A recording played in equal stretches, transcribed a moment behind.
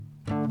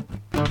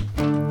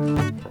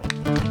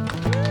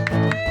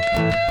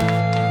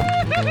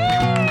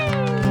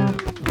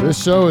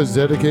This show is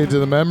dedicated to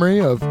the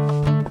memory of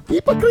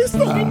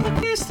Ipakrista.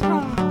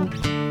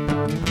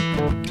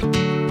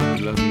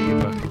 Love you,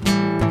 Ipa.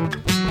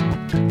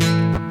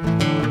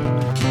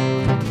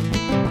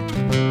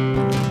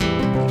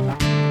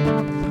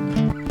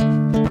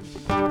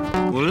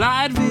 Well,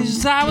 I had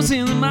visions, I was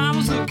in them, I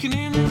was looking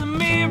into the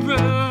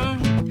mirror.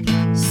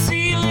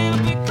 See a little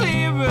bit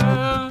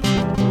clearer,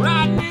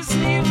 right this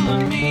evil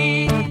in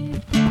me.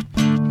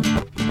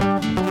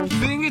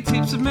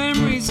 Fingertips of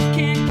memories, I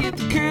can't get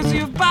the curves of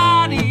your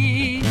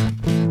body.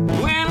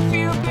 When I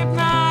feel a bit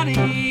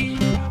naughty,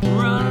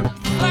 run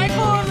like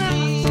one of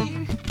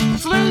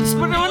Sluts,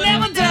 but no one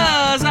ever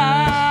does.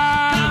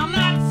 I'm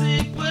not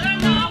sick, but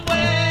I'm not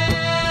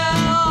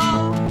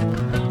well.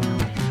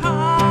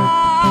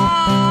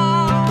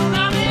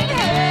 I'm in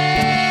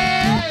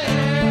hell.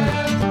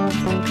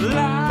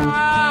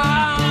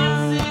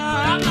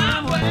 I'm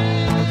not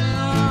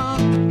well.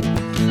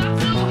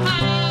 Not so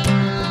high.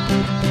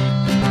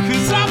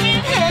 'Cause I'm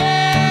in hell.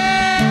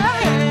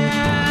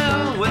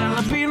 Well,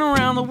 I've been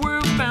around the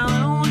world, found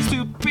that only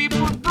stupid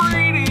people are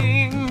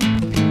breeding.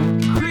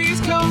 Crease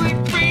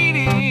coated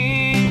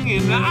breeding,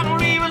 and I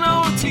don't even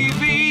own a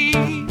TV.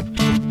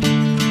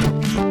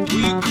 Well,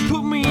 you could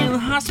put me in the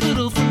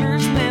hospital for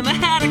nursing, and they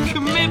had to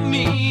commit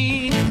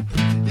me.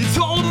 You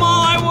told them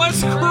all I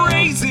was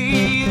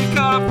crazy. They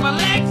cut off my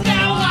legs,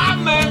 now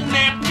I'm an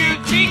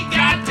amputee.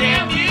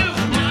 Goddamn you!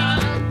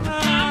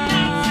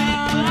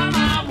 I'm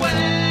not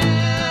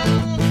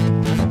well.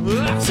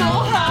 I'm so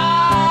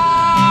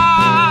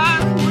high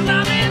when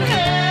I'm in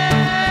hell.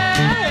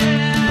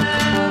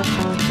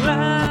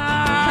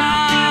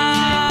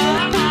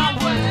 I'm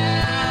not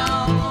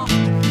well.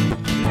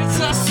 It's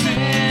a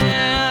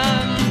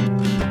sin.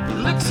 It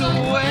looks so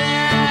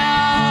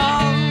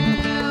well.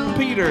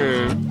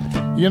 Peter.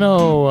 You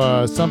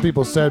know, some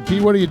people said,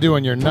 Pete, what are you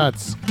doing? You're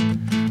nuts.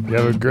 You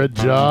have a good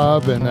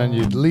job, and then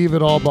you leave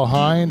it all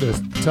behind to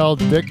tell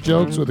dick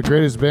jokes with the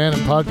greatest band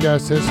in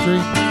podcast history.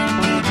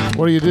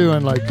 What are you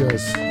doing like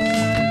this?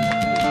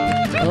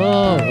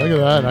 Oh, look at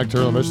that.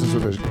 Nocturnal emissions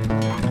with it.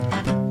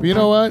 But you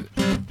know what?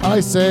 I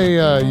say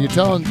you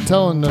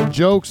telling the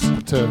jokes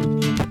to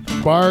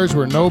bars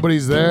where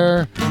nobody's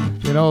there.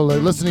 You know,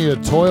 like listening to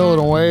you toiling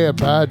away at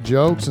bad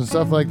jokes and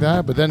stuff like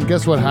that. But then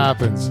guess what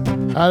happens?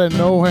 Out of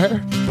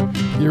nowhere,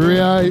 you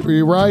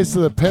rise to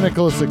the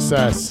pinnacle of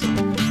success.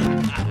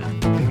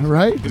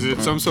 Right? Is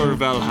it some sort of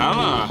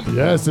Valhalla?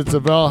 Yes, it's a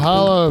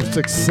Valhalla of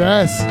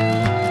success.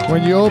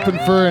 When you open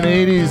for an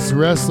 80s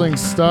wrestling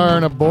star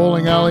in a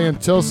bowling alley in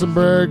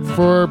Tilsonburg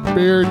for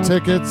beer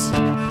tickets,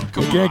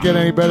 you can't get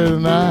any better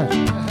than that.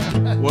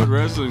 What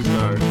wrestling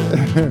star?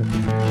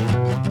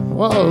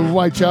 Well,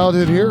 my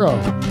childhood hero,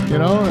 you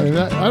know, and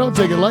I don't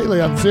take it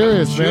lightly. I'm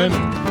serious, man.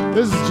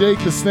 This is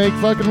Jake the Snake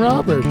fucking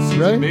Roberts,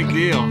 right? Big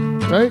deal.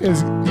 Right?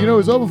 You know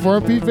who's open for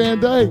him? Pete Van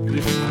Dyke.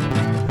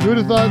 Who would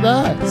have thought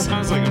that?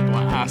 Sounds like a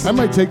blast. I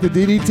might take the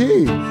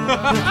DDT.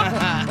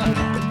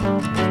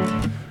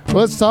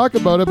 Let's talk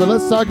about it, but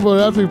let's talk about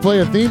it after we play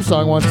a theme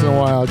song once in a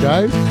while,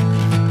 guys.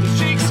 The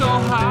cheeks so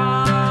high.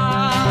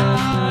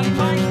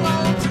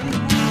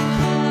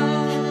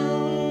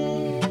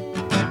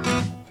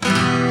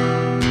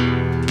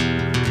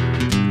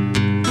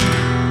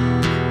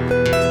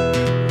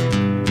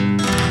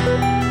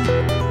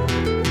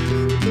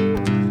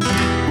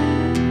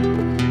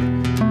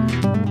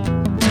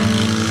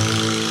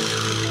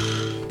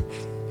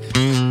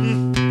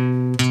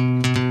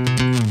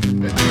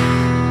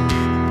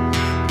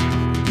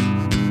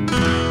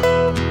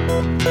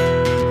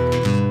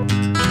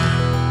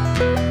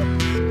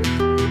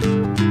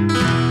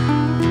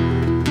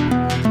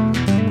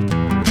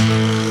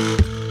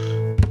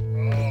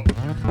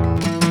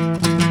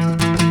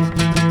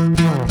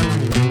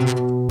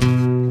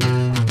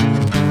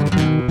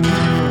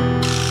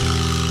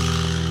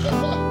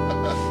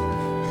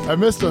 I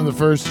missed on the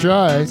first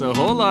try. It's a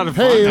whole lot of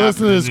fun. Hey,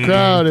 listen to this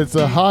crowd. It's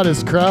the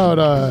hottest crowd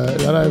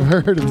that I've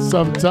heard in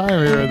some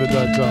time here at the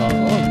Dutch Hall.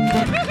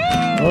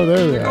 Oh,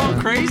 there they are. They're going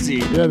crazy.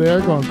 Yeah, they are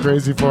going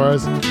crazy for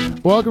us.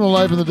 Welcome to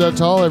Life in the Dutch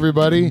Hall,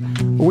 everybody.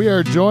 We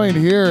are joined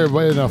here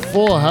in a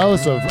full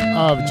house of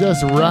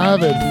just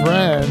rabid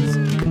friends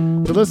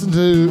to listen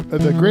to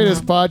the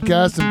greatest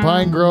podcast in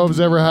Pine Grove's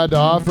ever had to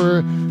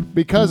offer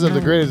because of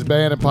the greatest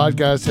band in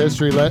podcast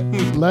history,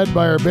 led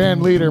by our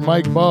band leader,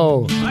 Mike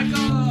Bowe.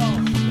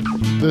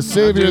 The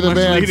savior of the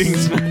band,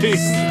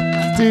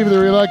 Steve the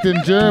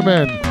Reluctant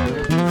German.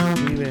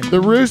 The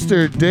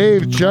Rooster,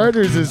 Dave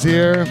Charters, is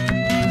here.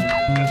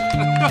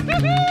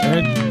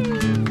 And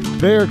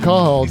they are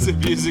called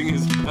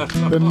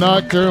the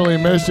Nocturnal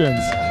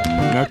Emissions.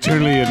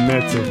 Nocturnally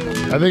admitted.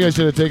 I think I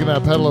should have taken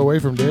that pedal away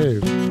from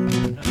Dave.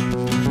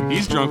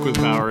 He's drunk with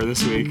power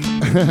this week.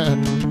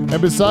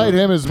 And beside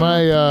him is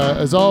my,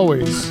 as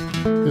always,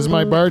 is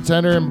my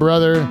bartender and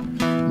brother,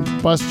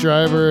 bus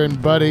driver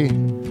and buddy,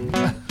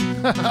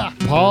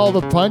 Paul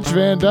the Punch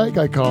Van Dyke,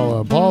 I call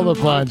him. Paul the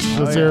Punch.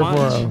 Let's hear it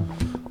for him.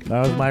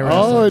 That was my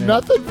wrestling name.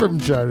 Nothing from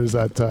Charters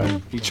that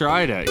time. He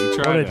tried it.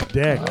 What a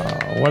dick.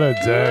 Oh, what a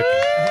dick.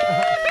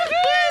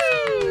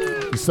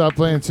 You stopped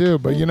playing too.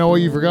 But you know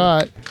what you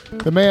forgot?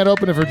 The man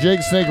opening for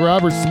Jake Snake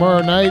Roberts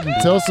tomorrow night in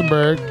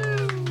Tilsonburg.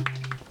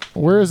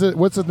 Where is it?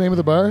 What's the name of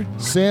the bar?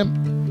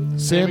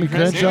 Sammy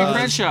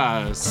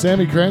Crenshaw's.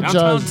 Sammy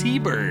Crenshaw's.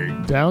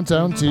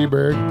 Downtown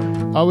T-Burg.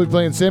 I'll be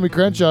playing Sammy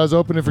Crenshaw's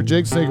opening for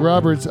Jake Snake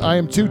Roberts. I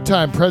am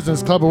two-time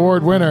President's Club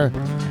Award winner,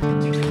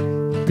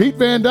 Pete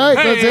Van Dyke.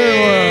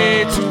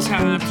 Hey, let's hear it.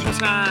 Two-time.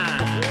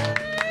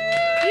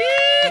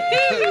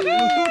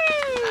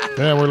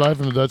 Yeah, we're live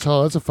from the Dutch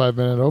Hall. That's a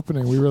 5-minute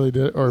opening. We really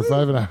did, or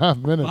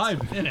 5.5 minutes.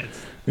 5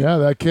 minutes. Yeah,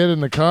 that kid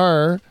in the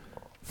car,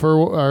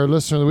 for our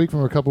listener of the week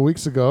from a couple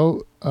weeks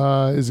ago,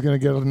 is going to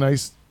get a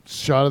nice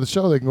shot of the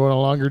show. They can go on a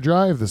longer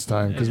drive this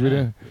time because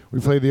we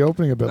played the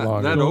opening a bit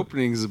longer. That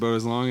opening is about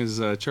as long as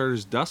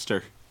Charter's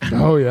Duster.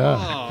 Oh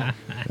yeah,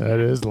 that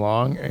is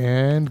long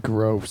and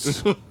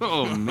gross.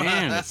 Oh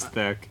man, it's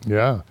thick.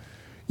 Yeah,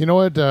 you know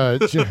what?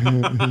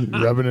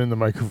 Rubbing it in the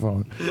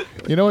microphone.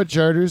 You know what,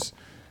 Charters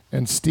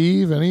and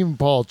Steve and even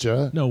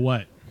Paulcha. No,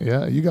 what?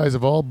 Yeah, you guys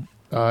have all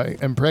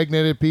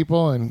impregnated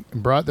people and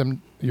brought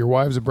them. Your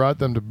wives have brought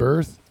them to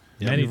birth.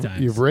 Many times.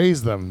 You've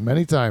raised them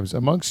many times.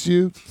 Amongst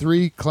you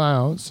 3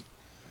 clowns,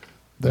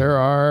 there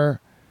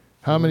are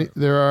how many?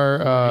 There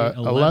are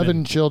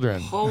 11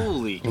 children.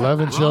 Holy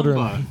 11 caramba.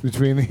 children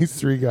between these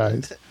 3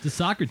 guys. It's a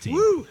soccer team.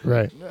 Woo.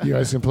 Right. You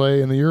guys can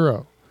play in the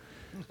Euro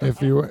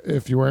if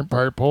you weren't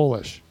part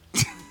Polish.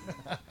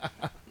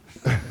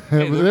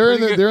 Hey, they're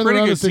in the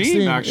round of 16.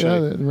 Team,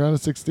 actually. Yeah, the round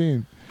of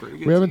 16.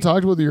 We haven't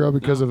talked about the Euro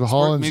because of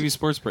Holland's. Maybe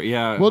sports break.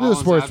 Yeah, We'll do a Holland's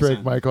sports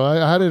absent. break, Michael.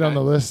 I had it on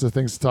the list of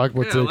things to talk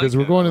about Yeah, today I because like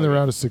we're that. going in the I like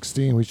round of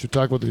 16. We should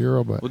talk about the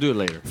Euro, but We'll do it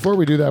later. before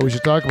we do that, we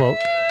should talk about.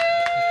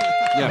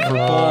 Yeah, for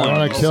I Poland.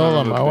 want to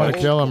kill him. I want to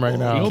kill him right He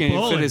now. can't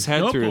Poland. fit his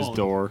head No through his Poland.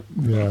 door.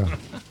 Yeah,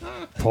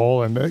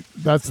 Poland.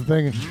 That's the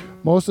thing.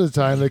 Most of the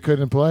time, they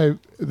couldn't play.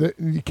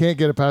 You can't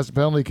get it past a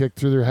penalty kick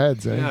through their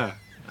heads. Eh? Yeah,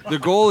 the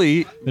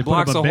goalie They put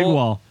blocks up a a big whole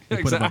wall.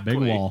 They put up a big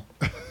Exactly. wall.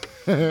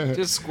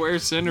 Just square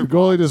center. The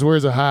goalie just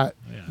wears a hat.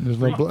 Yeah. There's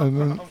no. And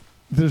then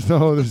there's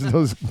no.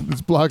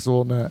 This blocks the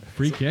whole net.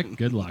 Free kick.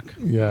 Good luck.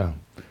 Yeah.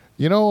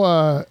 You know,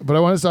 but I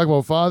want to talk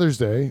about Father's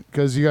Day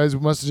because you guys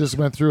must have just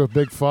went through a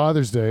big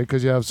Father's Day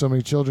because you have so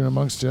many children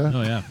amongst you.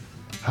 Oh yeah.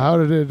 How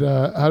did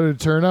it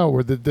turn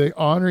out? Did they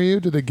honor you?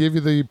 Did they give you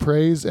the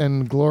praise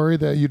and glory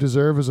that you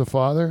deserve as a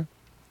father?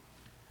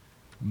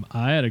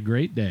 I had a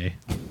great day.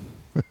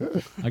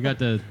 I got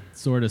to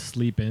sort of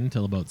sleep in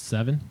till about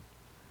 7.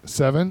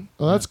 7?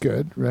 Well, that's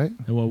good, right?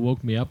 And what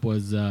woke me up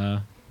was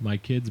my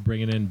kids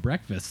bringing in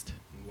breakfast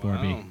for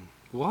me.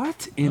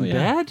 What? In Oh, yeah.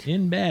 bed?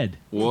 In bed.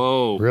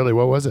 Whoa. Really?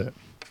 What was it?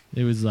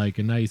 It was like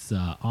a nice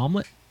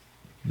omelet.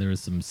 There was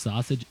some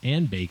sausage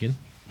and bacon.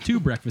 2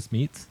 breakfast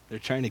meats. They're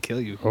trying to kill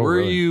you. Oh, Were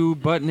really? you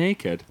butt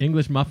naked?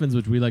 English muffins,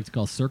 which we like to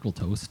call circle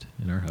toast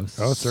in our house.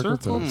 Oh, circle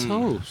toast.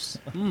 toast.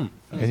 And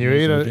you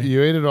ate it.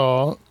 You ate it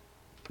all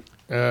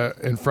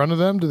in front of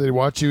them. Did they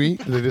watch you eat?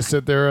 Did they just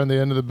sit there on the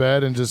end of the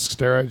bed and just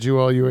stare at you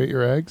while you ate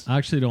your eggs? I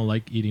actually don't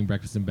like eating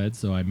breakfast in bed,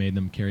 so I made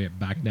them carry it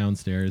back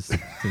downstairs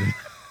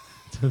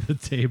to the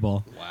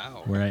table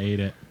Wow. where I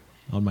ate it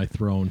on my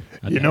throne.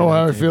 at You the know end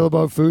how of I the feel table.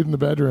 about food in the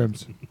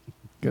bedrooms.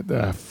 Get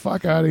the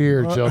fuck out of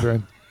here,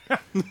 children.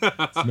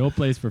 It's no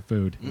place for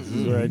food. This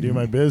is where I do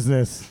my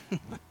business.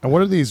 And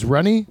what are these,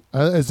 runny?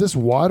 Is this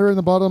water in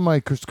the bottom of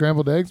my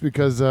scrambled eggs?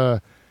 Because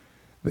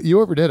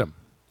you overdid them.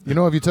 You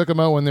know, if you took them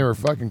out when they were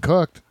fucking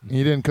cooked and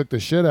you didn't cook the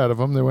shit out of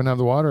them, they wouldn't have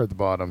the water at the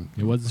bottom.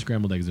 It wasn't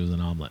scrambled eggs, it was an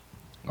omelet.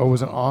 Oh, it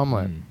was an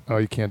omelet. Oh,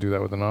 you can't do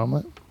that with an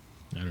omelet?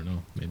 I don't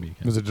know. Maybe you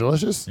can. Was it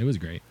delicious? It was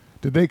great.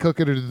 Did they cook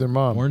it or did their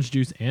mom? Orange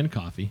juice and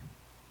coffee.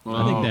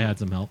 I think they had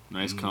some help.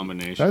 Nice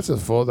combination. That's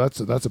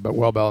a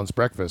well-balanced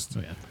breakfast.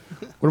 Oh, yeah.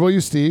 What about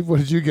you, Steve? What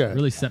did you get?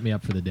 Really set me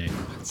up for the day.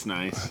 That's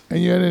nice.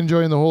 And you had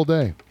enjoying the whole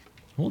day.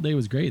 The whole day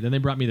was great. Then they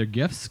brought me their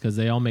gifts because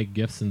they all make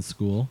gifts in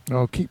school.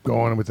 Oh, keep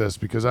going with this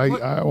because I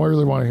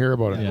really want to hear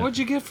about it. Yeah. What'd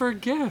you get for a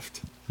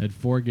gift? I had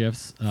 4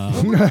 gifts.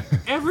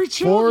 Every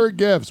child. 4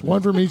 gifts,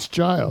 one from each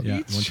child. Yeah,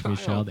 Each one from each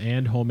child. child,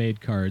 and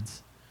homemade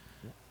cards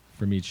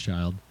from each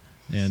child.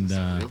 And This is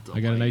a real I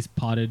got a delight. nice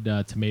potted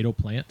tomato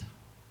plant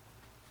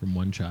from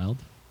one child.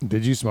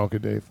 Did you smoke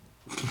it, Dave?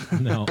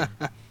 No,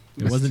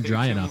 it wasn't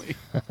dry enough.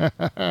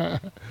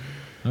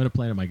 I'm gonna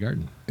plant it in my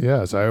garden.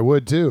 Yes, I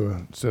would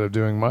too. Instead of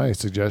doing my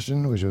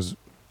suggestion, which was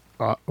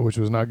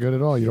not good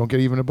at all. You don't get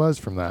even a buzz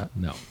from that.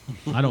 No,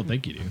 I don't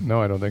think you do.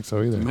 No, I don't think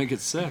so either. You might get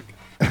sick.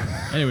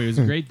 Anyway, it was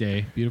a great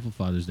day. Beautiful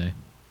Father's Day.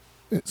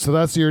 So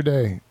that's your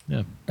day.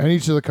 Yeah, And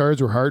each of the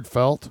cards were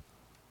heartfelt.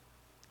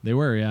 they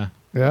were. Yeah,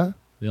 Yeah?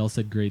 they all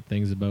said great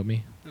things about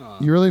me.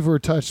 You really were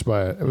touched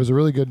by it. It was a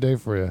really good day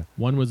for you.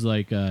 One was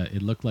like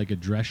it looked like a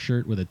dress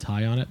shirt with a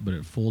tie on it, but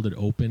it folded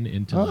open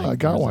into. Oh, like, I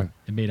got there was one.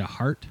 It made a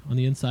heart on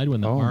the inside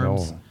when the Oh,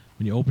 arms. no.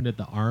 When you opened it,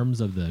 the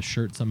arms of the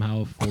shirt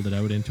somehow folded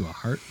out into a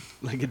heart.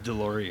 Like a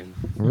DeLorean.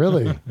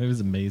 Really? It was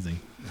amazing.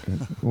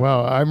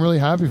 Wow, I'm really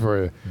happy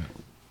for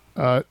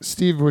you.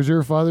 Steve, was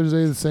your Father's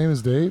Day the same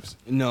as Dave's?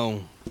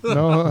 No.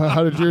 No?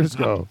 How did yours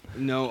go?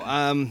 No.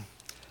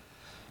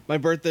 My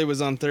birthday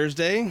was on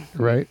Thursday.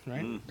 Right?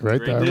 Right. Right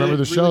Great there. I day. remember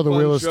the show, The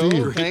Really Wheel of fun show.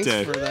 Steve. Great Thanks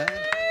day. for that.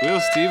 Wheel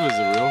Steve was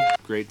a real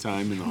great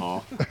time in the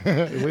hall. We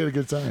had a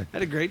good time.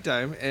 Had a great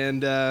time,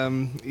 and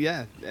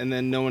and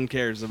then no one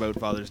cares about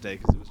Father's Day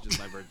because it was just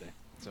my birthday.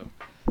 So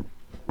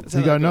that's how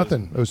You that got goes.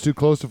 nothing. It was too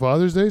close to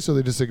Father's Day, so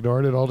they just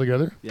ignored it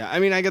altogether. Yeah, I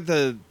mean, I got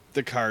the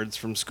cards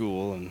from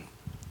school, and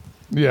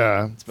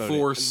Yeah. that's about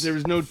Force. it. There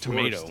was no Forced.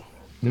 tomato.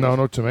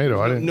 No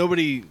tomato. I didn't.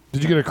 Nobody.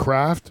 Did you get a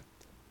craft?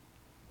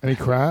 Any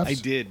crafts? I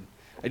did.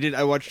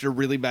 I watched a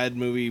really bad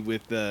movie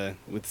with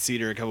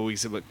Cedar a couple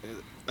weeks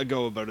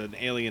ago about an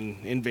alien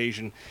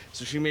invasion.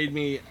 So she made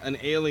me an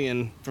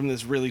alien from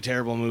this really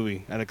terrible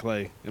movie out of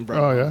clay and brought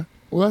Oh it home. yeah.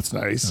 Well, that's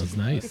nice. That was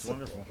nice.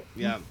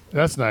 Yeah.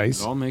 That's It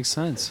nice. all makes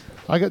sense.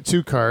 I got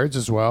 2 cards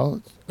as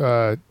well,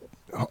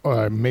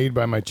 made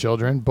by my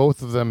children.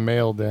 Both of them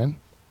mailed in.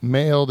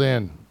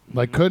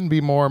 Like, couldn't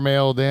be more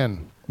mailed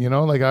in. You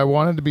know, like, I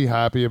wanted to be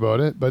happy about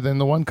it, but then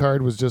the one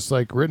card was just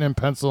like written in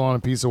pencil on a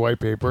piece of white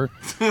paper.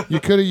 You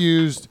could have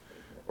used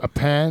a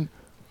pen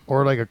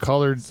or like a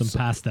colored Some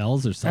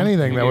pastels or something.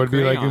 anything that Maybe a would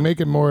be like, you crayon.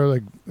 make it more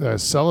like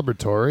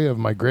celebratory of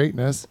my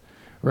greatness,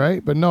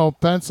 right? But no,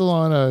 pencil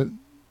on a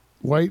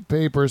white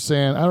paper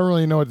saying, I don't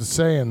really know what to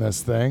say in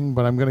this thing,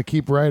 but I'm going to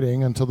keep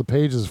writing until the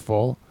page is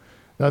full.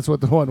 That's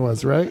what the one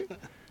was, right?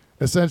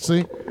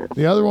 Essentially.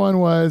 The other one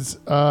was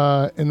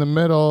in the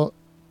middle,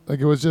 like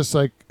it was just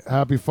like,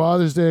 Happy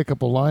Father's Day, a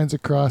couple lines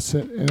across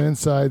it, and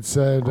inside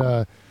said,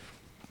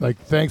 like,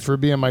 thanks for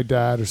being my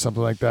dad or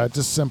something like that.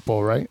 Just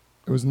simple, right?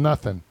 It was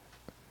nothing.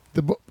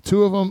 The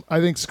 2 of them, I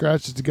think,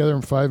 scratched it together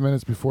in 5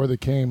 minutes before they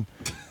came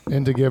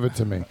in to give it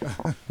to me,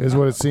 is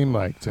what it seemed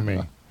like to me.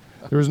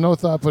 There was no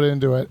thought put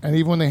into it, and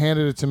even when they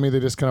handed it to me,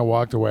 they just kind of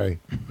walked away.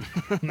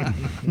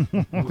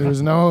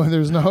 There's no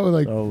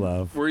like, Oh,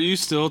 love. Were you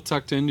still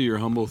tucked into your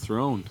humble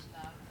throne?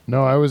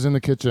 no, I was in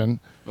the kitchen.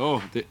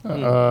 Oh,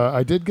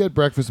 I did get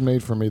breakfast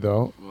made for me,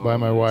 though, by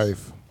my nice.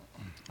 wife.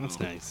 That's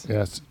nice.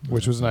 Yes,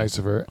 which was nice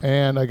of her.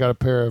 And I got a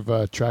pair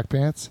of track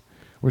pants,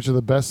 which are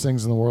the best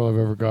things in the world I've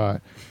ever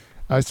got.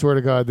 I swear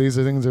to God, these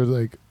are things that are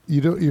like,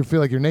 you feel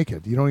like you're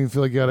naked. You don't even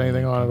feel like you got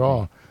anything on at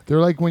all. They're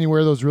like when you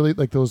wear those really,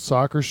 like those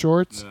soccer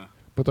shorts, yeah.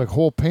 but like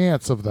whole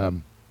pants of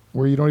them,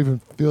 where you don't even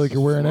feel like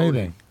you're wearing Floating.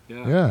 anything. Yeah,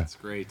 Yeah. that's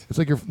great. It's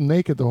like you're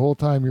naked the whole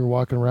time you're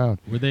walking around.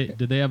 Did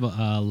they have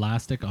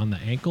elastic on the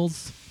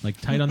ankles, like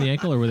tight on the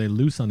ankle, or were they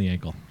loose on the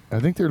ankle? I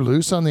think they're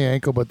loose on the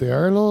ankle, but they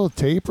are a little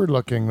tapered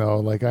looking though.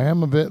 Like I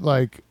am a bit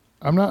like,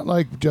 I'm not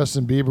like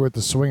Justin Bieber with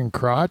the swinging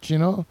crotch, you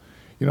know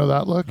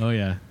that look? Oh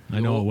yeah, I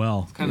know it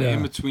well. It's kind of Yeah.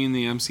 in between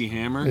the MC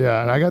Hammer.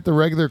 Yeah, and I got the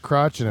regular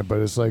crotch in it, but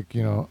it's like,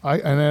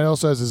 and it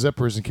also has the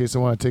zippers in case I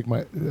want to take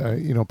my,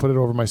 put it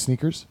over my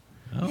sneakers.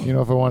 Oh,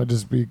 If I want to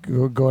just be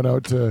going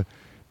out to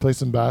play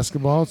some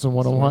basketball, some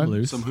one-on-one.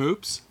 loose. Some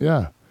hoops.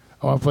 Yeah.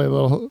 I want to play a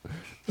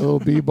little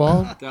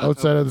b-ball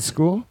outside of the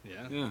school.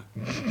 Yeah.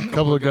 A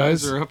couple of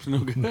guys. are up to no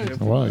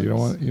good. Well, you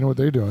know what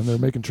they're doing? They're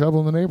making trouble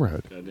in the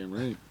neighborhood. Goddamn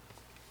right.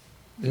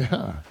 Yeah. How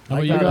about I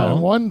you, got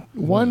Paul?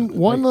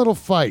 one little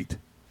fight.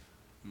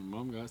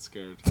 Mom got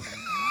scared.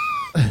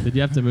 Did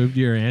you have to move to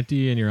your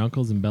auntie and your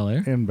uncles in Bel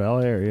Air? In Bel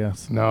Air,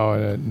 yes.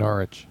 No,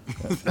 Norwich.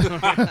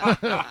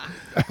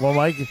 Well,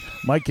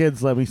 my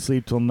kids let me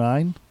sleep till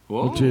 9,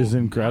 Whoa, which is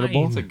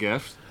incredible. It's a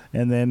gift.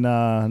 And then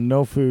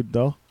no food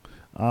though.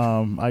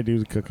 I do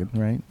the cooking,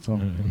 right? So,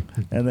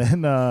 and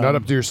then Not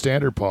up to your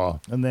standard,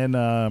 Paul. and then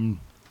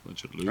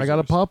Bunch of I got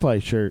a losers.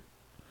 Popeye shirt.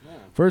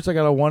 First, I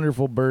got a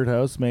wonderful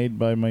birdhouse made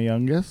by my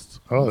youngest.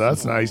 Oh,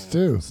 that's nice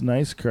too. It's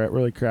nice,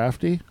 really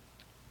crafty.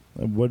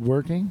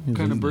 Woodworking. What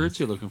kind of birds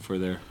you looking for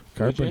there?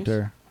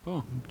 Carpenter.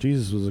 Oh.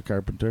 Jesus was a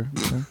carpenter.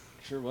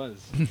 Sure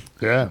was.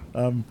 Yeah.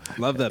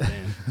 Love that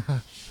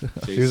band.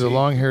 He was a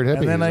long-haired hippie.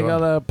 And then as I well.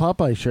 got a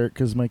Popeye shirt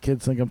because my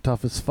kids think I'm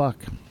tough as fuck.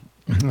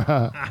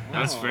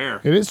 That's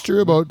fair. It is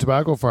true about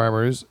tobacco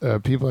farmers.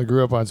 People that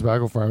grew up on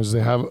tobacco farms, they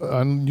have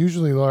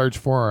unusually large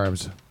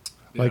forearms,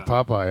 like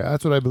Yeah. Popeye.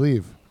 That's what I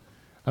believe.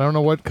 I don't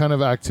know what kind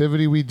of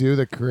activity we do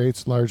that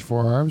creates large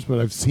forearms, but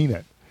I've seen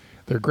it.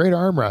 They're great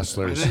arm I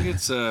wrestlers. think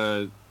it's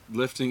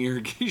lifting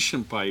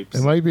irrigation pipes.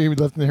 It might be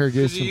lifting the Because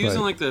irrigation you're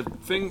using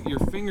pipe. like your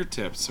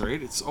fingertips, right?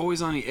 It's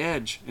always on the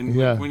edge, and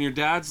Yeah. when your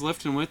dad's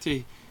lifting with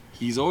you,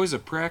 he's always a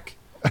prick.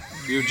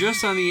 You're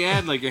just on the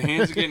edge, like your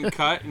hands are getting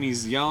cut, and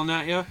he's yelling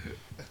at you,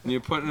 and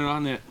you're putting it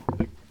on that.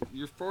 Like,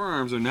 your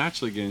forearms are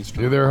naturally getting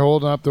stronger. They're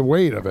holding up the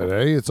weight of it,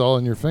 eh? It's all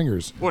in your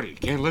fingers. What? You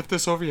can't lift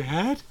this over your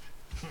head?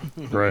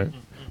 Right.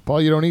 Paul,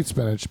 you don't eat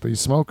spinach, but you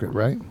smoke it,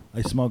 right?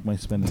 I smoke my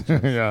spinach.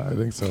 Yeah, I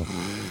think so.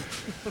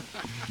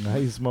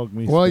 I smoke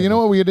me. Well, you know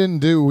spinach. what we didn't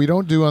do? We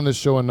don't do on this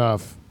show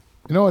enough.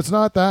 It's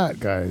not that,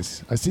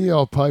 guys. I see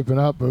y'all piping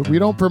up, but we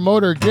don't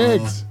promote our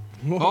gigs.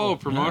 Oh,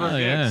 promoter Oh,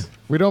 yeah. gigs.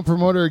 We don't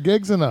promote our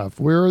gigs enough.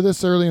 We're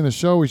this early in the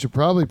show. We should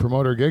probably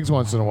promote our gigs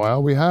once in a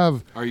while. We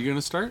have, Are you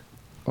gonna start?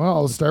 well,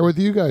 I'll start with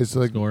you guys.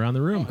 Like Go around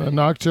the room.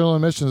 Nocturnal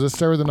Emissions. Let's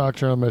start with the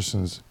Nocturnal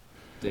Emissions.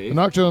 The Dave?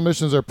 Nocturnal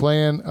Emissions are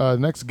playing.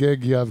 Next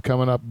gig you have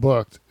coming up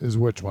booked is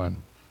which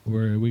one?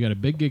 We got a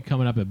big gig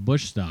coming up at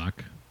Bushstock,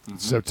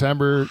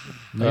 September.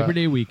 Labor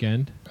Day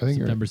weekend, I think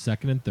you're- September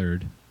 2nd and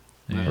 3rd.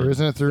 Or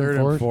isn't it third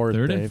and fourth?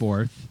 Third and Dave.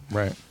 fourth,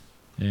 Right.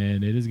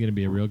 and it is going to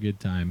be a real good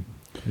time.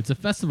 It's a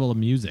festival of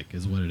music,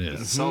 is what it It's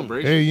a is.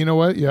 celebration. Hey, you know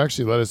what? You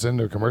actually let us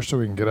into a commercial.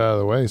 We can get out of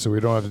the way so we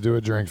don't have to do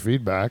it during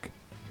feedback.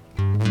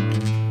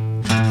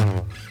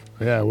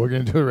 Yeah, we're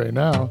going to do it right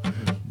now.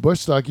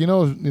 Bushstock, you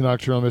know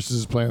Nocturnal Emissions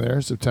is playing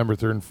there September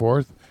 3rd and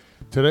 4th.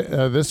 Today,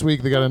 this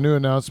week, they got a new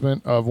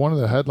announcement of one of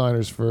the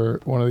headliners for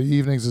one of the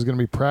evenings is going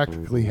to be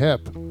Practically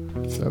Hip.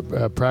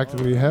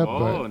 Practically Hip.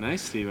 Oh,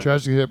 nice, Steven.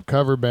 Tragically Hip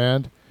cover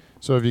band.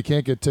 So if you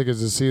can't get tickets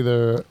to see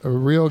a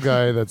real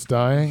guy that's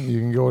dying, you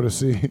can go to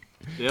see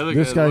The other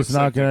This guy guy's looks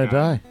not like going to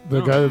die.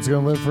 the guy that's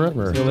going to live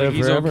forever. He'll live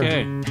He's forever.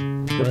 okay.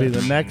 He'll be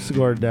the next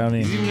Gord Downey.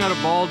 He's even got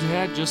a bald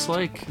head, just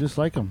like. Just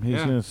like him. He's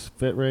Yeah. going to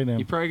fit right in.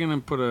 You're probably gonna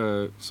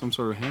put some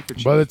sort of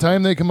handkerchief. By the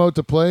time they come out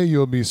to play,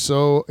 you're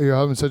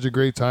having such a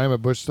great time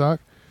at Bushstock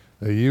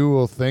that you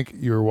will think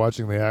you're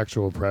watching the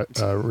actual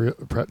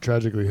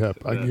Tragically Hip.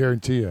 I can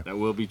guarantee you. that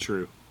will be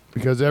true.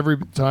 Because every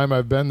time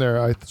I've been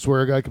there, I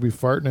swear a guy could be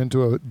farting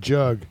into a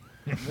jug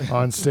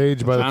on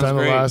stage by the Sounds time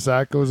great. the last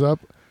act goes up.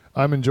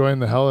 I'm enjoying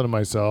the hell out of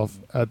myself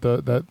at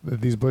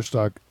these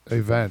Bushstock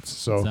events. It's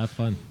So that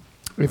fun.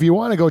 if you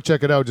want to go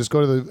check it out, just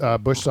go to the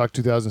Bushstock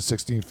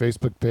 2016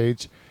 Facebook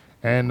page.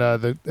 And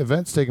the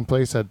event's taking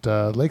place at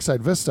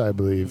Lakeside Vista, I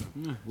believe.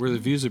 Yeah, where the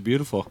views are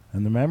beautiful.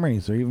 And the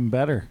memories are even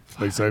better.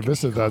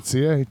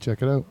 LakesideVista.ca.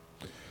 Check it out.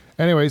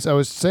 Anyways, I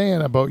was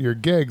saying about your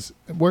gigs.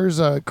 Where's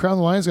Crown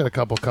the Lion's got a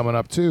couple coming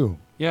up too.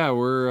 Yeah,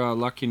 we're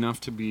lucky enough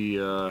to be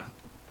a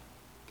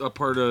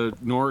part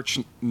of Norwich,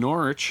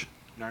 Narch.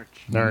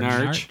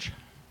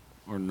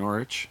 or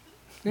Norwich,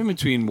 in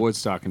between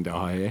Woodstock and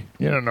Delhi.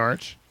 You know,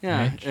 Norwich.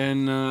 Yeah, Norwich.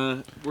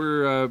 and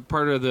we're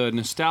part of the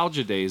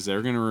nostalgia days.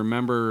 They're going to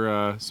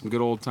remember some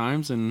good old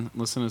times and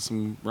listen to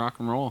some rock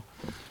and roll.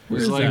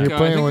 There's is like that? You're I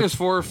playing think with- there's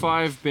 4 or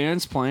 5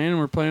 bands playing, and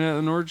we're playing at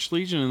the Norwich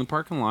Legion in the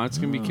parking lot. It's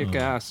going to be kick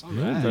ass.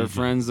 With our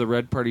friends, the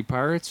Red Party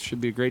Pirates.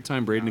 Should be a great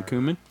time. Braden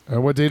Akuman.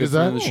 What date Good is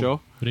friend that? of the show.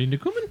 Brady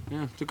Newcomen?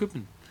 Yeah,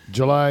 Akuman.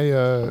 July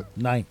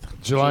 9th.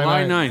 July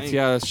 9th. 9th.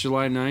 Yeah, that's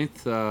July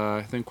 9th.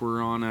 I think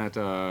we're on at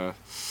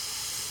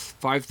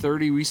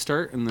 5:30 we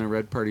start, and the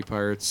Red Party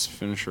Pirates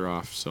finish her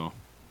off. So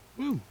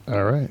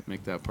All right.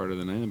 make that part of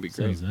the night. That'd be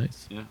great. Sounds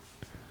nice. Yeah.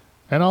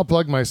 And I'll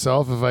plug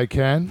myself if I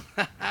can.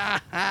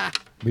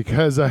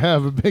 Because I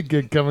have a big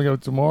gig coming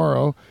up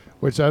tomorrow,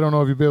 which I don't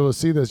know if you'll be able to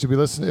see this. You'll be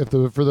listening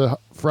for the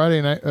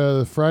Friday night,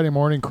 the Friday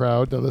morning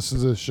crowd that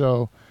listens to the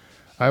show.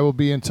 I will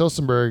be in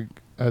Tilsonburg,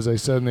 as I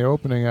said in the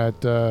opening,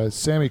 at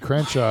Sammy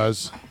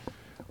Crenshaw's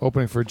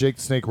opening for Jake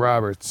the Snake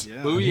Roberts.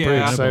 Yeah. Boo I'm yeah.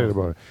 pretty excited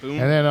about it. Boom.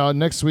 And then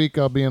next week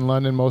I'll be in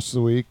London most of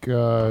the week.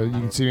 You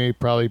can see me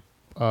probably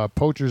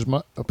Poacher's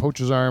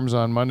Arms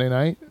on Monday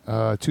night,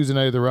 Tuesday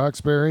night at the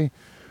Roxbury.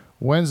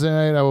 Wednesday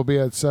night I will be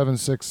at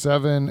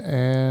 767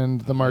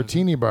 and the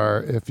Martini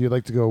Bar if you'd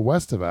like to go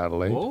west of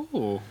Adelaide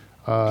Oh.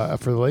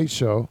 for the late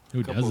show.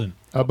 Who Couple- doesn't?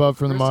 Above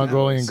from the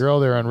Mongolian personalities. Grill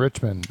there on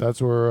Richmond.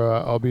 That's where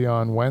I'll be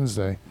on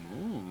Wednesday.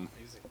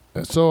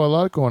 So a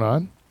lot going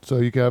on. So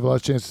you can have a lot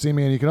of chance to see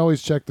me, and you can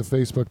always check the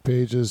Facebook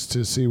pages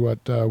to see what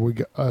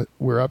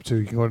we're up to.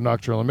 You can go to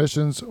Nocturnal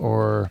Emissions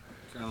or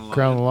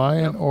Crown the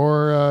Lion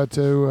or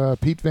to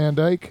Pete Van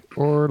Dyke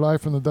or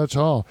Live from the Dutch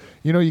Hall.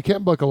 You know, you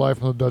can book a Live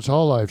from the Dutch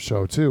Hall live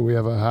show, too. We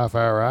have a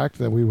half-hour act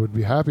that we would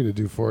be happy to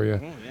do for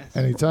you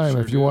anytime.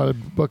 If you want to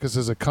book us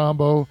as a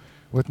combo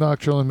with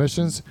Nocturnal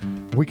Emissions,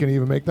 we can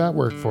even make that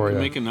work for you.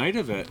 Make a night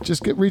of it.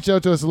 Just reach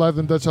out to us at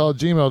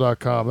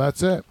livefromdutchhall@gmail.com.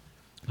 That's it.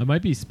 I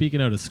might be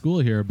speaking out of school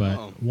here,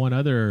 but one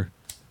other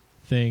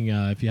thing,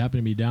 if you happen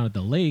to be down at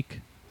the lake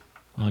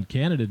on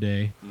Canada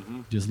Day,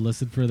 just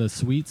listen for the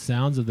sweet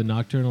sounds of the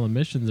Nocturnal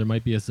Emissions. There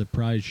might be a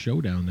surprise show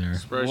down there.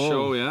 Surprise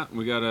show, yeah.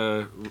 We got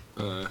a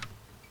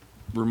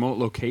remote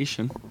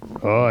location.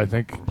 Oh, I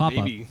think Pop up.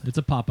 Maybe. It's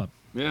a pop up.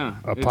 Yeah.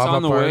 a It's pop-up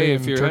on the party way.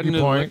 in If you're Turkey heading to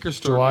the Point, liquor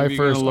store, July maybe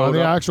you're 1st, gonna on load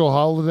the up. actual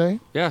holiday.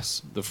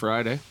 Yes, the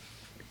Friday.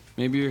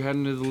 Maybe you're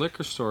heading to the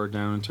liquor store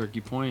down in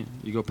Turkey Point.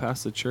 You go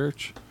past the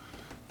church.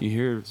 You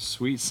hear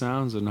sweet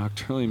sounds of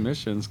Nocturnal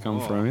Emissions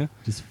come from you.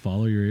 Just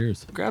follow your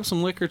ears. Grab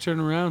some liquor, turn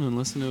around, and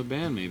listen to a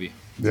band, maybe.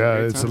 Yeah,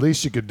 great it's time. the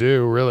least you could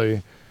do,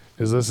 really,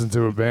 is listen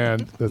to a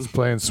band that's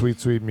playing sweet,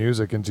 sweet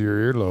music into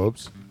your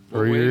earlobes or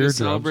What your way to eardrums.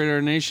 celebrate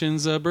our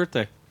nation's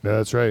birthday. Yeah,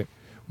 that's right.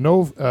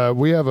 No,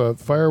 we have a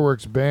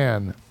fireworks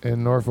ban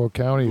in Norfolk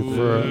County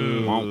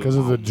because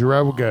of the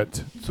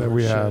Drugat that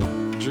we have.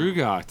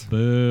 Drugot.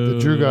 Boo.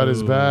 The Drugat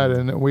is bad,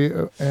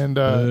 and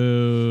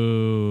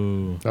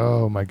Boo.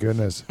 oh my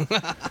goodness.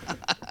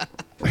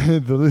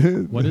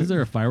 The- What is there,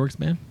 a fireworks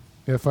ban?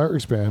 Yeah,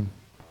 fireworks ban.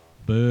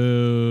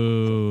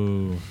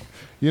 Boo.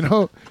 You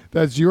know,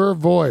 that's your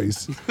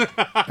voice,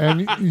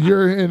 and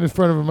you're in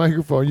front of a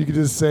microphone. You can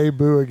just say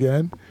boo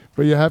again,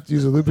 but you have to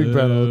use a looping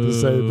pedal to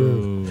say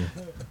boo.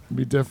 It'd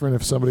be different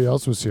if somebody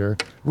else was here.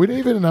 We didn't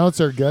even announce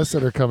our guests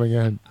that are coming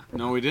in.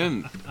 No, we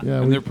didn't.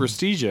 Yeah, And they're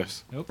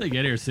prestigious. I hope they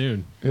get here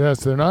soon.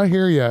 yes, they're not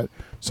here yet,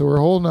 so we're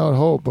holding out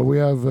hope. But we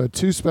have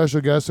 2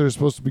 special guests that are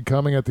supposed to be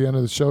coming at the end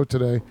of the show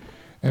today,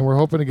 and we're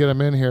hoping to get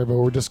them in here. But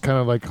we're just kind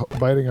of like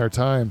biding our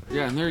time.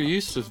 Yeah, and they're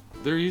used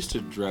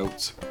to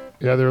droughts.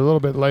 Yeah, they're a little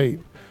bit late.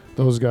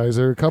 those guys.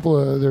 They're a couple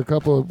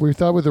of. We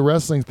thought with the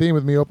wrestling theme,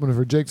 with me opening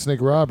for Jake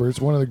Snake Roberts,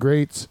 one of the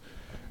greats,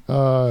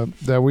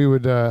 that we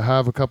would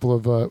have a couple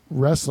of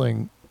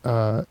wrestling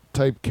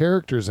type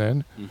characters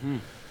in,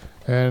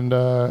 and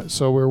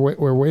so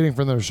we're waiting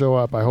for them to show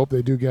up. I hope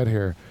they do get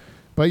here.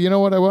 But you know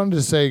what I wanted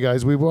to say,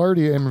 guys? We've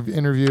already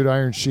interviewed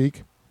Iron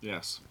Sheik.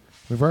 Yes.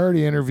 We've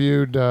already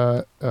interviewed,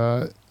 a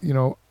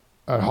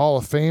Hall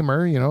of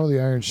Famer, the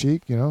Iron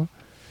Sheik,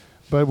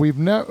 But we've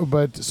never.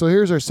 But so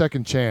here's our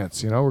second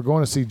chance. We're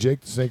going to see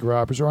Jake the Snake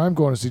Roberts, or I'm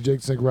going to see Jake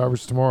the Snake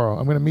Roberts tomorrow.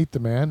 I'm going to meet the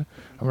man.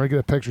 I'm going to get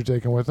a picture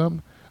taken with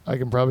him. I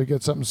can probably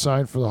get something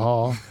signed for the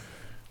hall.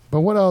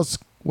 But what else?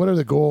 What are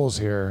the goals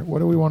here? What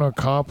do we want to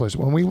accomplish?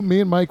 When me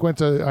and Mike went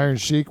to Iron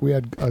Sheik, we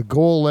had a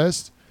goal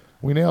list.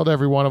 We nailed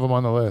every one of them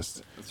on the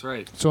list. That's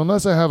right. So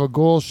unless I have a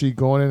goal sheet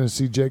going in and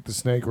see Jake the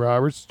Snake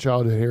Roberts,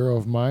 childhood hero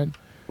of mine,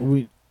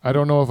 I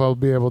don't know if I'll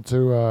be able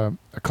to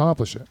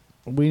accomplish it.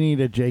 We need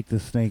a Jake the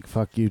Snake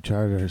fuck you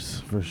charters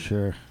for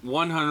sure.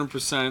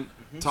 100%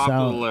 top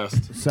of the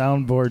list.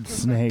 Soundboard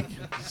Snake.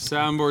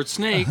 Soundboard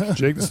Snake.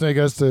 Jake the Snake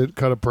has to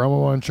cut a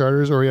promo on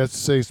charters, or he has to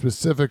say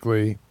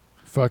specifically,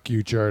 fuck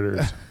you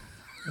charters.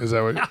 Is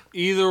that what?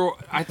 Either,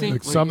 I think,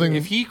 Like something-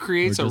 if he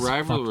creates Or a just fuck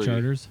rivalry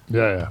charters.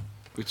 Yeah.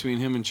 between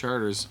him and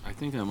Charters, I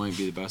think that might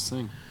be the best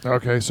thing.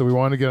 Okay, so we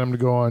want to get him to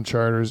go on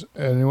charters,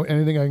 and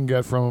anything I can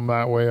get from him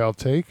that way, I'll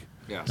take.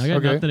 Yes. I got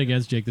Okay. nothing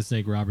against Jake the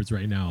Snake Roberts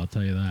right now. I'll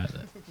tell you that.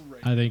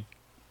 I think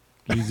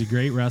he's a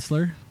great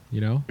wrestler.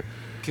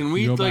 Can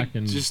we Go back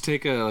and- just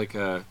take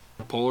a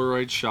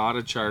Polaroid shot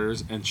of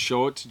Charters and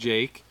show it to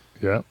Jake,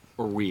 Yeah.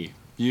 or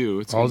you?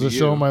 It's I'll gonna be just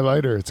show you. him my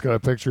lighter. It's got a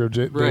picture of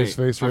Dave's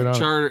face right of on it.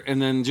 Charter,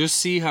 and then just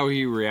see how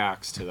he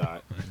reacts to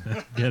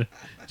that.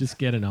 Just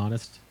get an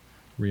honest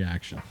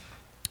reaction.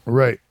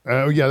 Right.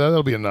 Yeah,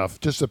 that'll be enough.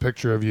 Just a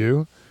picture of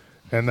you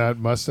and that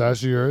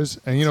mustache of yours.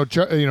 And,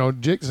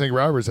 Jake the Snake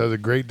Roberts has a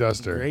great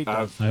duster. Great.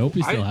 Uh, I hope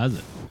he still has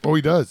it. Oh,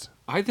 he does.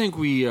 I think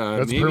we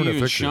That's maybe permanent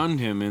even fixture. shunned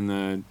him in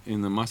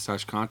the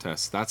mustache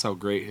contest. That's how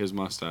great his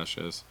mustache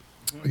is.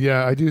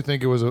 Yeah, I do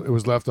think it was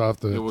left off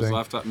the It was thing.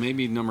 left up,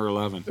 maybe number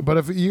 11. But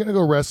if you're going to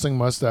go wrestling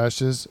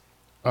mustaches,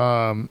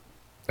 and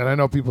I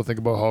know people think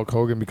about Hulk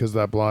Hogan because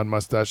that blonde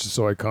mustache is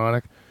so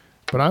iconic,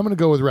 but I'm going to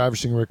go with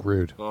Ravishing Rick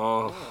Rude.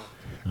 Oh,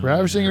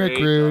 Ravishing Rick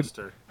great Rude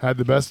duster. had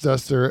the best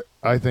duster,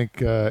 I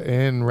think,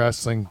 in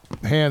wrestling,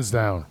 hands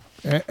down.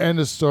 End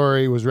of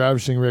story was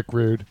Ravishing Rick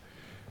Rude.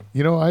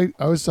 I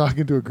was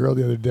talking to a girl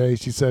the other day.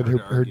 She said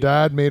her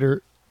dad made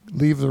her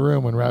leave the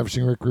room when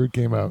Ravishing Rick Rude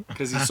came out.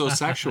 Because he's so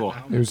sexual.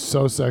 It was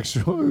so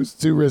sexual. It was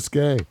too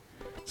risque.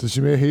 So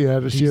she had He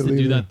to used to leave.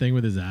 do that thing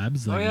with his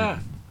abs. Oh, Like yeah.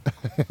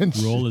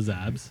 roll his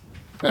abs.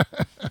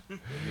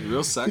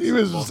 Real sexy. He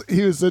was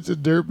such a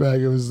dirtbag.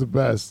 It was the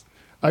best.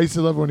 I used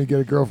to love when he'd get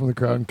a girl from the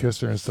crowd and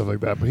kiss her and stuff like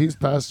that. But he's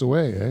passed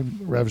away, eh?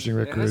 Ravishing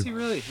Rick Has he Rude.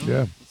 really? Oh,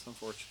 Yeah. That's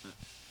unfortunate.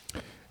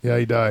 Yeah,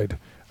 he died.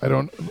 I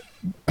don't.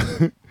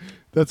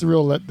 That's a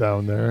real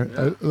letdown there.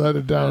 I let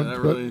it down. that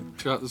but- really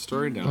shot the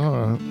story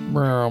down.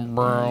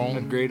 brown.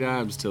 Had great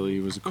abs till he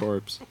was a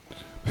corpse.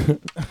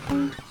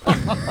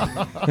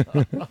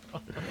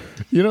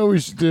 You know what we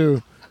should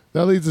do?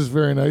 That leads us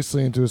very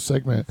nicely into a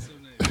segment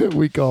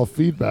we call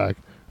feedback.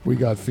 We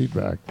got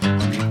feedback.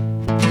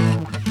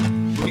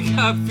 We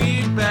got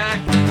feedback.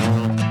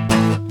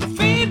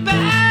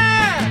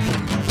 Feedback.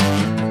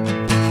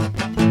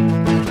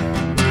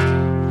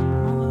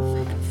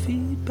 Motherfucking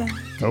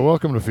feedback.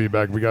 Welcome to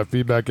Feedback. We got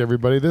feedback,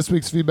 everybody. This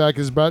week's feedback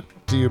is brought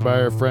to you by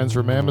our friends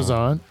from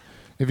Amazon.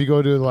 If you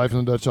go to the Life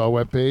in the Dutch Hall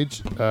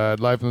webpage,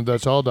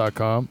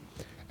 lifeinthedutchhall.com,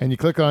 and you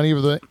click on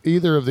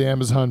either of the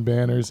Amazon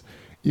banners,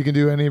 you can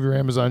do any of your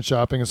Amazon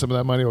shopping, and some of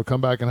that money will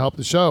come back and help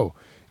the show.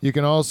 You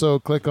can also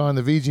click on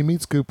the VG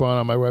Meats coupon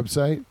on my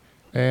website,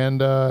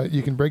 and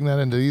you can bring that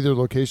into either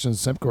location,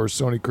 Simcoe or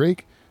Stony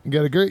Creek, and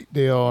get a great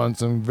deal on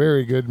some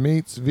very good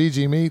meats,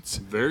 VG Meats.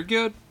 Very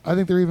good. I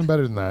think they're even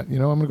better than that. I'm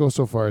going to go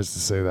so far as to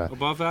say that.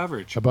 Above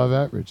average. Above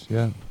average,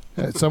 yeah.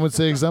 Some would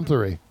say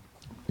exemplary,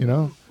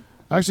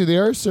 Actually, they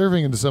are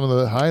serving into some of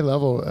the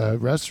high-level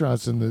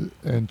restaurants in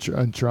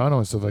Toronto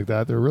and stuff like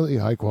that. They're really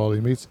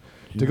high-quality meats.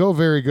 To go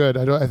very good,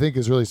 I think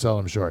is really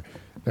selling them short.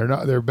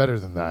 They're better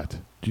than that.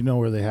 Do you know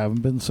where they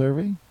haven't been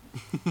serving?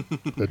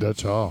 The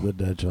Dutch Hall. The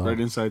Dutch Hall. Right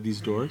inside these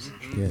doors.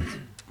 Yes.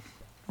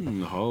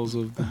 The halls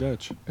of the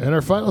Dutch. And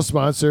our final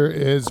sponsor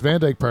is Van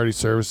Dyke Party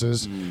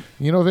Services.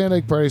 Van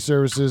Dyke Party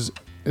Services,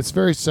 it's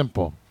very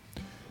simple.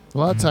 A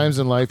lot of times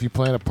in life, you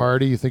plan a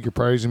party, you think your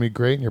party's going to be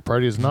great, and your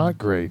party is not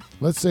great.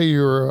 Let's say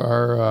you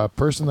are a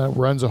person that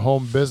runs a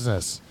home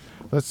business.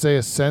 Let's say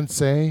a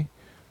sensei,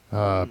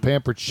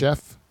 pampered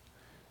chef,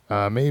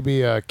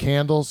 maybe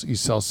candles. You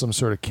sell some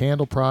sort of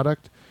candle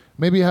product.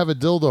 Maybe you have a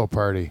dildo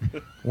party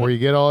where you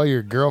get all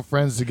your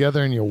girlfriends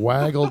together and you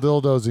waggle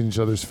dildos in each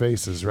other's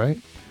faces,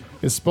 right?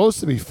 It's supposed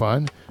to be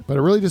fun, but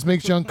it really just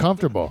makes you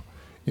uncomfortable.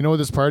 You know what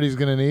this party's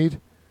going to need?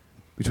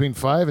 Between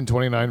 5 and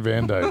 29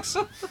 Van Dykes.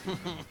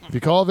 If you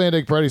call Van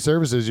Dyke Party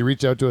Services, you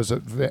reach out to us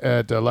at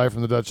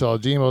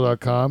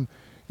livefromthedutchhall@gmail.com.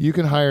 You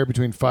can hire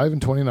between 5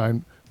 and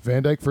 29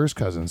 Van Dyke first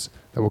cousins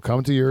that will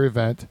come to your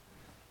event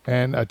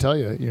And I tell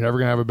you, you're never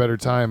going to have a better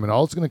time. And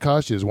all it's going to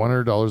cost you is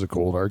 $100 of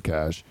cold hard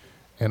cash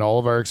and all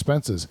of our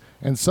expenses.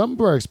 And some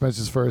of our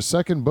expenses for our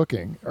second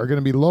booking are going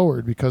to be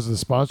lowered because of the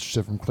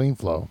sponsorship from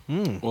CleanFlow.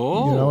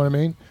 Oh, You know what I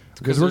mean?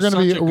 Because they're we're such a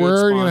good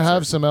going to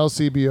have sponsor. some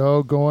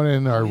LCBO going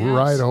in our Yes.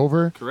 ride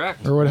over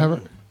Correct. or whatever,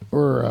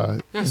 or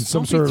in Yes,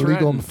 some don't be sort of legal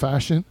threatened.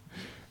 fashion.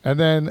 And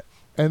then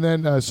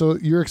so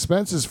your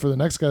expenses for the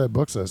next guy that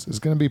books us is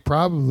going to be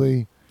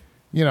probably,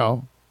 you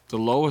know, The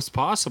lowest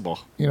possible.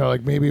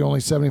 like maybe only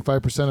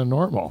 75% of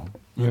normal,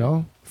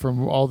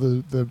 from all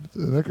the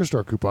liquor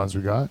store coupons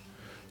we got.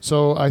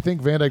 So I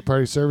think Van Dyke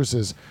Party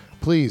Services,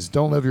 please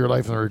don't live your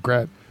life in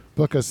regret.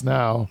 Book us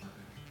now.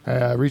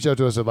 Reach out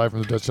to us at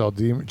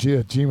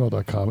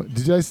livefromthedutchhall@gmail.com.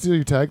 Did I steal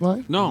your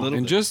tagline? No, little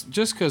and bit.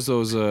 just because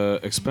those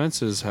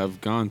expenses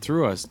have gone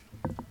through us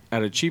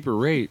at a cheaper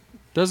rate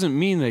doesn't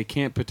mean they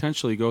can't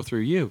potentially go through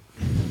you.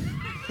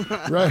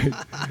 Right.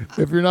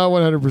 If you're not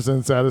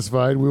 100%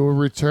 satisfied, we will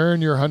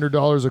return your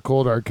 $100 of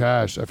cold hard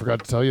cash. I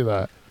forgot to tell you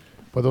that.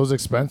 But those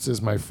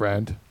expenses, my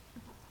friend,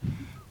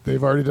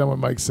 they've already done what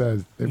Mike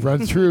said. They've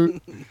run through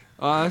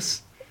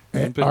Us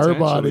and our potentially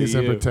bodies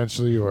and you.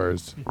 potentially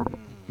yours.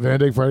 Van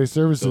Dyke Party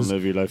Services.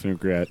 live your life in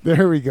regret.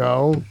 There we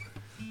go.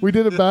 We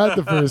did it bad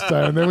the first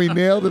time, and then we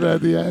nailed it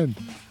at the end.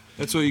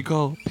 That's what you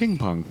call ping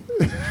pong.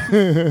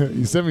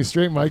 You sent me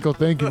straight, Michael.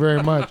 Thank you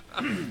very much.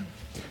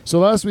 So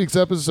last week's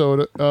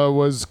episode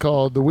was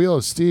called "The Wheel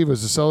of Steve." It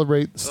was to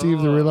celebrate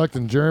Steve the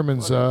Reluctant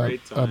German's what a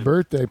great time.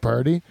 birthday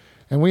party,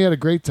 and we had a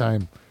great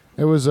time.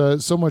 It was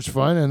so much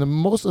fun, and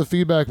most of the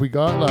feedback we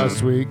got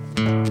last week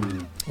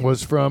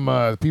was from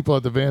people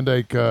at the Van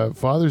Dyke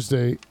Father's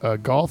Day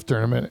golf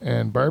tournament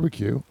and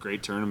barbecue.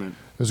 Great tournament.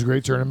 It was a great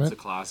It's a tournament.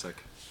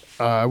 classic.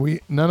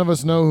 None of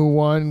us know who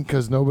won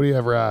because nobody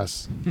ever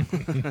asks.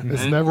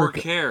 It's And never or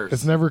cares.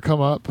 It's never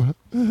come up.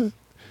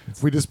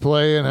 We just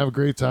play and have a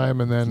great time,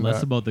 and then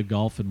Less about the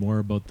golf and more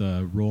about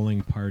the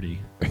rolling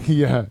party.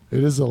 yeah,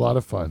 it is a lot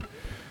of fun.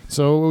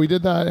 So we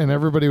did that, and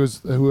everybody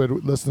who had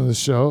listened to the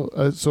show.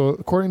 So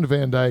according to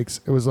Van Dyke's,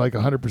 it was like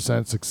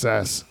 100%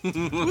 success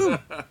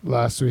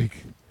last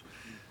week.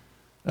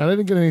 And I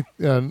didn't get any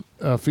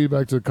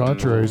feedback to the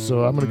contrary,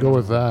 so I'm going to go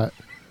with that.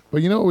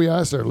 But you know what we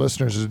asked our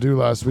listeners to do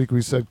last week?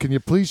 We said, can you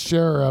please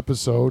share our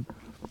episode?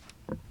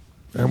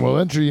 And we'll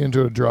enter you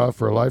into a draw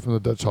for a Life from the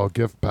Dutch Hall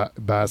gift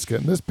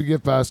basket. And this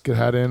gift basket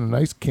had in a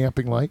nice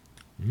camping light.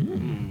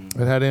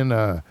 It had in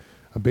a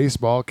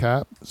baseball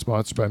cap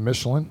sponsored by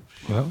Michelin.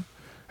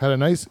 Had a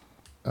nice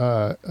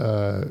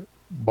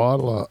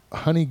bottle of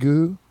honey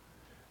goo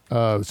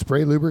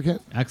spray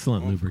lubricant.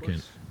 Excellent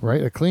lubricant.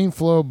 Right, a Clean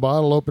Flow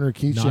bottle opener Not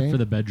keychain. for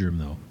the bedroom,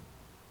 though.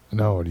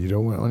 No, you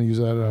don't want to use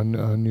that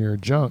on your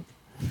junk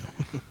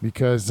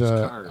because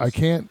cars. I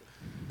can't.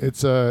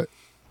 It's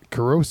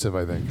corrosive,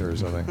 I think, or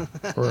something,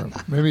 or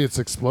maybe it's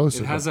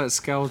explosive. It has that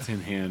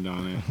skeleton hand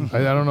on it. I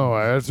don't know.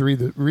 I have to read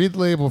the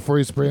label before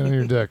you spray it on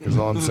your dick. Is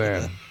all I'm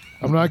saying.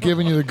 I'm not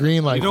giving you the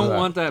green light. You don't for that.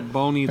 want that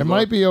bony. It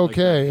might be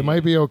okay. It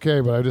might be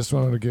okay, but I just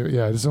wanted to give.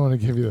 Yeah, I just want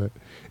to give you that.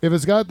 If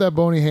it's got that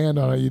bony hand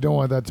on it, you don't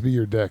want that to be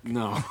your dick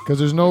No. because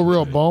there's no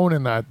real bone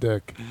in that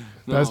dick.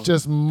 That's No.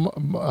 just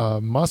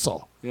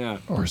muscle Yeah.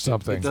 or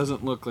something. It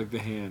doesn't look like the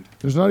hand.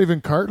 There's not even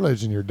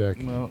cartilage in your dick.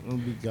 Well, it'll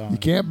be gone. You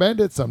can't bend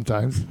it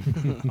sometimes,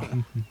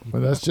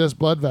 but that's just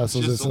blood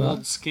vessels. Just It's old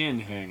not.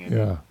 skin hanging.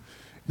 Yeah,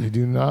 you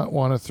do not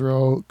want to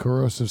throw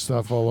corrosive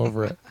stuff all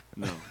over it.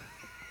 No.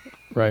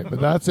 Right, but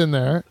that's in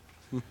there.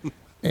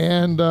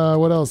 And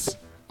what else?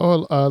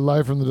 Oh,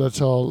 Live from the Dutch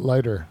Hall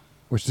lighter,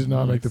 which did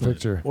not make the Excellent.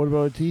 picture. What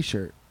about a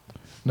T-shirt?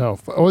 No.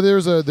 There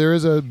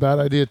is a bad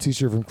idea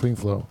T-shirt from Clean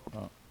Flow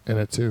in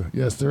it too.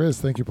 Yes, there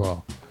is. Thank you,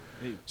 Paul.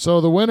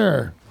 So the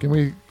winner. Can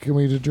we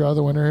draw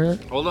the winner here?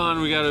 Hold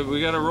on, we got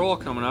a roll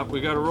coming up.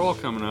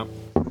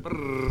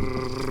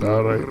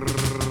 All right.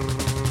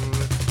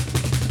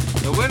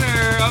 The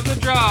winner of the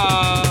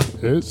draw,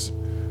 Is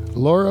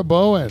Laura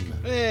Bowen.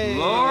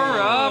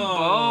 Laura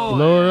Bowen.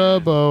 Laura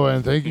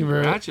Bowen. Thank you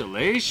very much.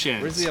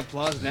 Congratulations. Where's the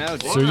applause now?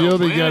 So What a you'll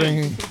be win.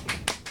 getting.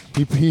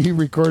 He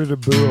recorded a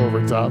boo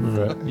over top of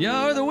it.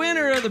 You're the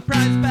winner of the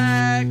prize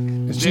pack.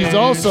 And she's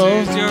also.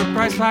 This is your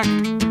prize pack.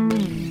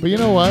 But you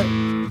know what?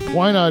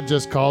 Why not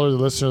just call her the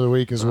listener of the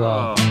week as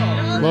well?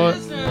 Laura,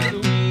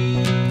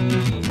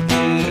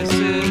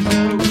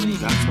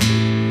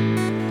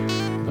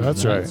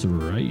 that's right. That's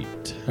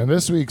right. And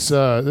this week's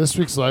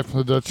Life from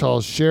the Dutch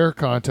Hall share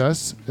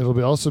contest.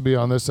 It'll also be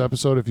on this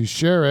episode. If you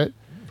share it,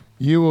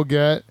 you will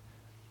get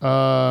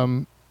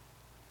the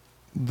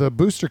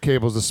booster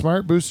cables, the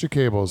smart booster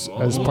cables,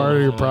 as part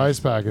of your prize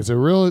pack. It's a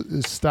real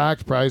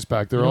stacked prize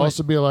pack. There will Really?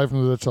 also be a Life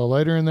from the Dutch Hall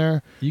lighter in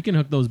there. You can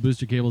hook those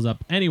booster cables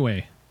up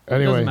anyway. It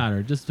Anyway, doesn't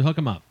matter. Just hook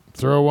them up.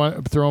 throw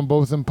them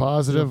both in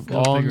positive, They'll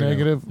all figure it out.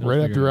 negative, They'll right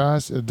up figure your it out.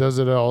 ass. It does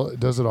it all. It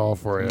does it all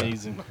for you.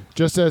 Amazing.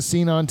 Just as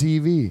seen on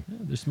TV. Yeah,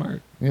 they're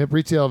smart. Yep,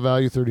 retail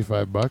value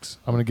 $35.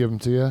 I'm gonna give them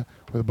to you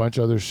with a bunch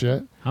of other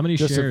shit. How many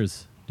Just a-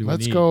 shares do we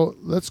Let's need? go.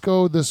 Let's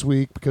go this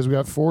week because we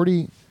got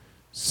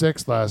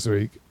 46 last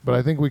week, but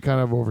I think we kind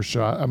of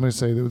overshot. I'm gonna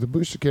say that with the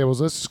booster cables,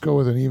 let's just go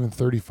with an even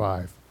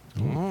 35.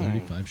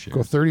 35 shares.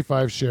 Go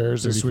 35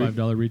 shares this week.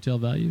 $35 retail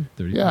value.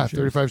 35 Yeah, shares.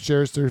 35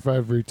 shares,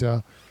 35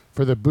 retail.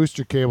 For the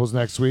booster cables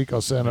next week,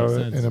 I'll send out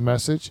Makes sense. in a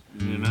message.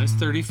 Yeah, nice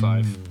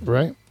 35.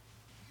 Right?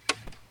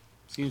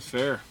 Seems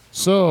fair.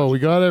 So we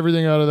got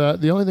everything out of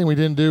that. The only thing we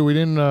didn't do, we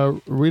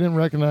didn't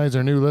recognize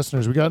our new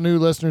listeners. We got new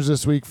listeners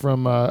this week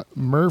from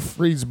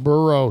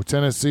Murfreesboro,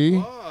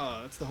 Tennessee. Oh,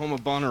 that's the home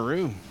of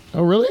Bonnaroo.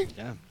 Oh, really?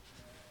 Yeah.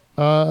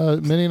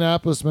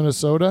 Minneapolis,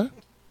 Minnesota.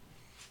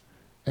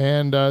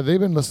 And they've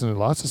been listening to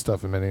lots of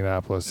stuff in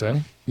Minneapolis, eh?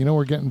 You know,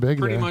 we're getting big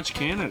Pretty there. much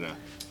Canada.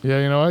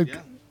 Yeah, you know,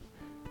 Yeah.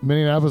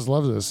 Minneapolis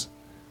loves us.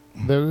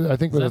 I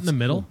think Is that it's in the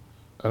middle?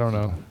 I don't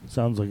know.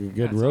 Sounds like a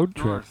good That's road up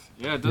trip. north.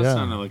 Yeah, it does Yeah.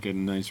 sound like a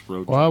nice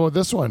road Well, how trip. about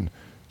this one?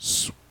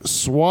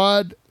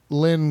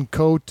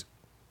 Swadlincote,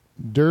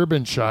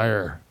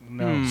 Derbyshire.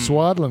 No.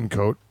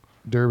 Swadlincote,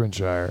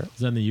 Derbyshire. Is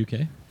that in the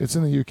UK? It's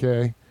in the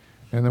UK.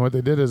 And then what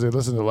they did is they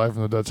listened to Live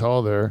from the Dutch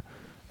Hall there.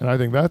 And I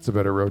think that's a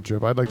better road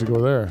trip. I'd like to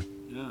go there.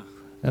 Yeah.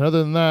 And other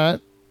than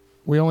that,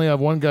 we only have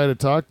one guy to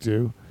talk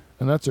to,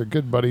 and that's our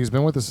good buddy. He's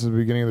been with us since the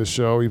beginning of the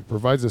show. He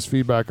provides us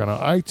feedback on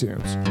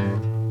iTunes.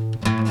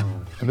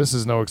 And this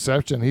is no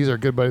exception. He's our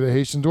good buddy, the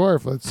Haitian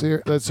Dwarf. Let's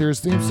hear his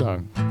theme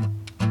song.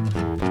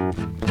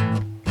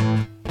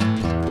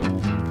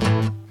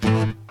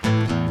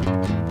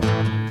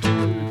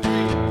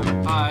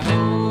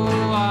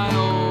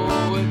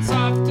 I-ho, it's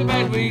off to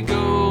bed we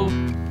go.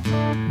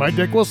 My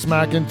dick will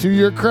smack into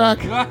your crack.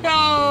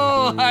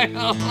 I-ho,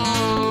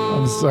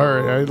 I-ho. I'm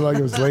sorry. I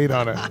was late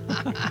on it.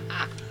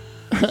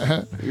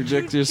 Your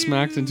dick just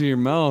smacked into your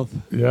mouth.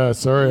 Yeah,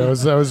 sorry. I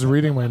was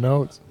reading my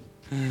notes.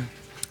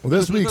 Well,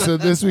 this week's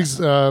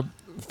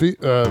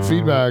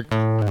feedback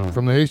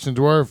from the Haitian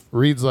Dwarf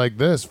reads like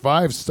this: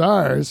 5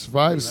 stars.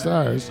 5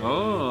 stars.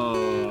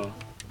 Oh.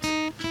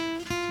 3,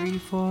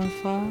 4,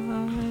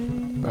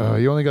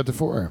 5. You only got to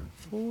 4.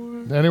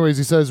 Anyways,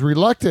 he says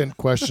reluctant ?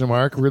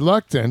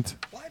 Reluctant.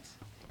 What?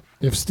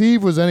 If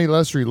Steve was any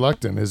less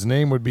reluctant, his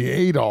name would be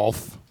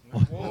Adolf.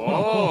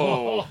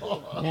 Whoa.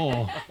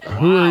 Oh,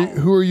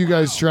 Who are you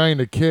guys trying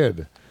to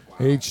kid?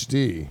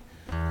 HD.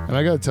 And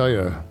I got to tell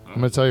you, I'm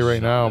going to tell you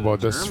right now about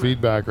this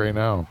feedback right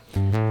now.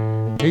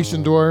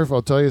 Haitian Dwarf,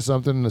 I'll tell you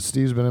something.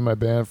 Steve's been in my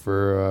band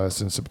for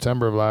since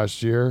September of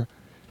last year.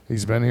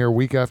 He's been here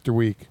week after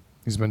week.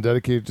 He's been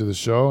dedicated to the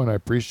show, and I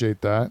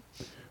appreciate that.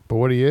 But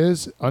what he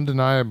is,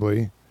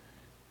 undeniably,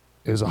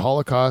 is a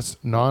Holocaust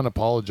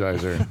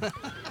non-apologizer.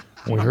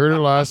 We heard it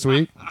last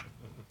week,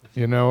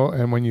 you know,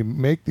 and when you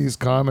make these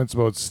comments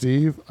about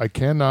Steve, I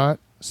cannot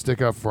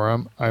stick up for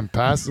him. I'm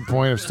past the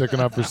point of sticking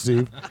up for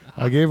Steve.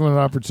 I gave him an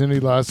opportunity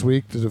last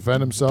week to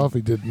defend himself.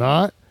 He did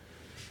not.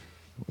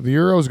 The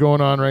Euro's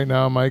going on right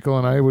now, Michael,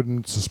 and I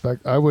wouldn't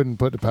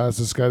put it past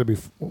this guy to be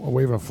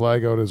waving a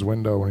flag out his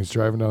window when he's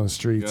driving down the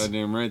streets.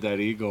 Goddamn right, that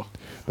eagle.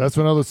 That's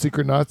when all the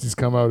secret Nazis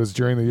come out, is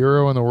during the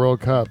Euro and the World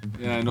Cup.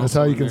 Yeah, and That's also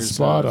how you when can there's,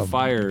 spot 'em.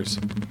 Fires.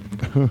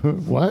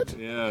 What?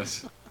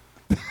 Yes.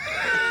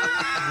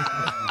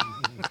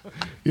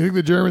 You think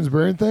the Germans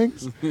burn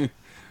things?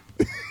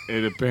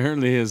 It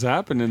apparently has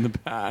happened in the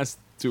past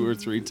 2 or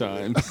 3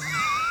 times.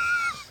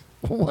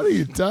 What are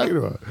you talking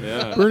about?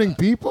 Yeah. Burning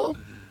people?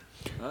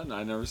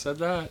 I never said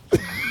that.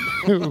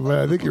 But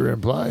I think you were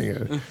implying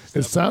it.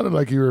 It sounded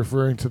like you were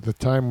referring to the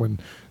time when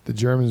the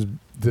Germans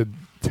did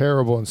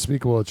terrible,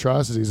 unspeakable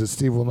atrocities that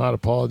Steve will not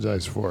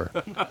apologize for.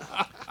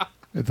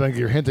 It's like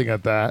you're hinting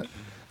at that.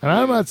 And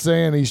I'm not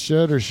saying he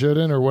should or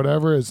shouldn't or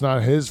whatever. It's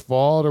not his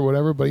fault or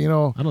whatever. But, you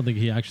know, I don't think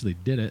he actually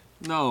did it.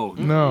 No.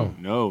 No.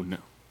 No.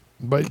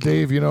 but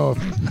Dave, you know,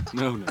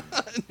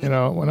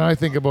 No. when I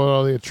think about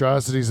all the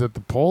atrocities that the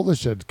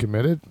Polish had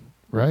committed,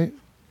 right?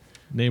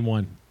 Name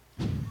one.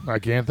 I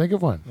can't think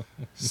of one.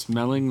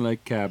 Smelling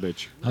like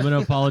cabbage. I'm going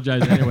to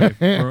apologize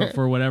anyway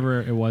for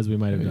whatever it was we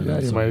might have done. Yeah,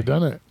 I'm you sorry. might have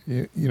done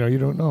it. You know, you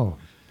don't know.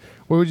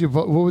 What would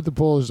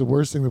the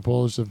worst thing the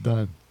Polish have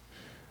done?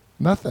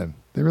 Nothing.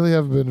 They really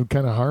have been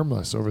kind of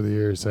harmless over the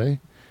years, eh?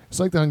 It's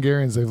like the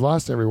Hungarians. They've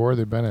lost every war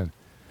they've been in.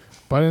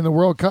 But in the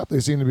World Cup, they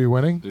seem to be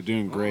winning. They're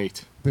doing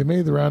great. They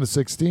made the round of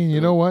 16. You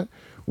know what?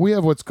 We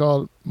have what's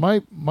called, my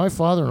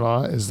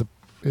father-in-law is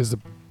the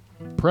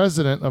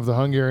president of the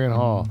Hungarian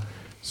Hall.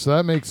 So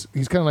that makes,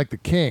 he's kind of like the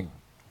king,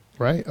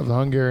 right, of the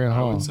Hungarian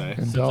Hall would say.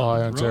 in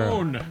Delhi, Ontario.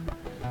 Throne.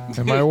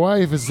 And my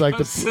wife is like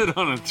Sit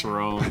on a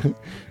throne.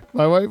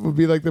 my wife would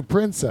be like the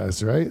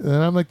princess, right? And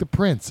I'm like the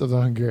prince of the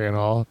Hungarian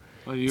Hall.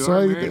 Well, you So are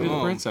I- married to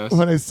the princess.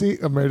 When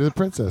I'm married to the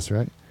princess,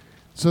 right?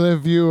 So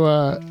if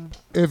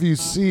you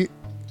see,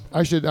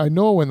 I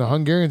know when the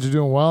Hungarians are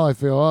doing well, I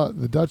feel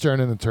the Dutch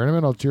aren't in the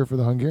tournament. I'll cheer for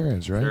the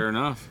Hungarians, right? Fair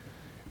enough.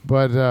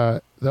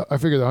 But I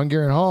figure the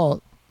Hungarian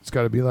Hall, it's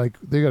got to be like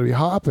they got to be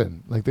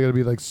hopping, like they got to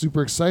be like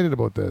super excited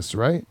about this,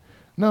 right?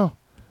 No,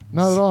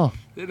 not at all.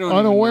 They don't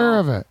Unaware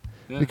even know. of it.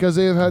 Yeah. Because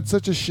they have had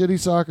such a shitty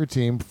soccer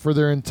team for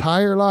their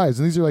entire lives.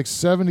 And these are like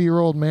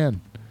 70-year-old men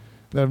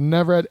that have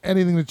never had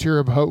anything to cheer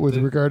about with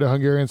regard to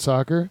Hungarian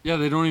soccer. Yeah,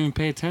 they don't even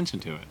pay attention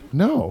to it.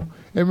 No.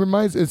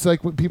 It's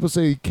like when people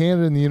say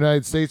Canada and the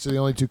United States are the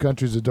only two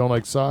countries that don't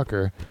like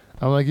soccer.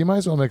 I'm like, you might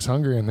as well mix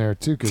Hungary in there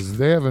too, because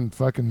they haven't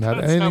fucking had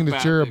That's anything how to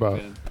bad cheer they've about.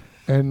 been.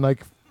 and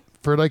like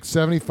for like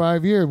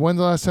 75 years. When's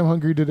the last time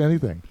Hungary did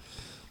anything?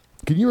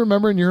 Can you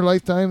remember in your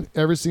lifetime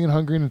ever seeing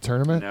Hungary in a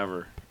tournament?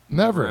 Never.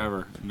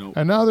 Never. Nope.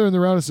 And now they're in the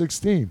round of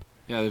 16.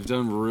 Yeah, they've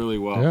done really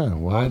well. Yeah,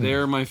 wow.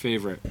 They're my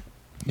favorite.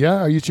 Yeah,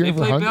 are you They cheering for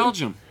play Hungary?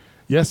 Belgium.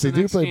 Yes, they the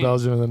do next play game.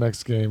 Belgium in the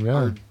next game. Yeah,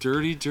 Our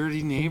dirty,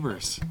 dirty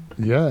neighbors.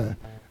 yeah.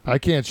 I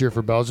can't cheer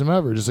for Belgium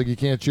ever, just like you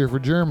can't cheer for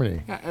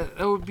Germany. Yeah,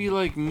 that would be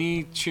like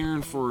me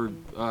cheering for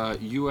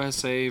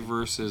USA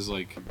versus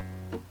like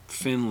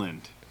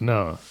Finland.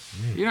 No,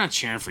 You're not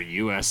cheering for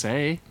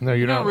USA. no,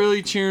 you're Not not.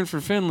 really cheering for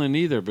Finland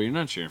either, but you're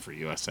not cheering for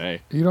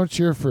USA. You don't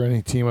cheer for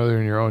any team other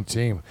than your own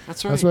team.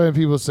 That's right. That's why when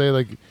people say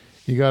like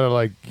you gotta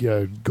like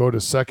go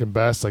to second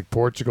best, like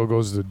Portugal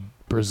goes to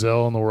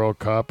Brazil in the World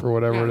Cup or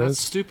whatever Yeah, it that's is.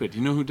 stupid.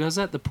 You know who does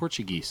that? The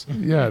Portuguese.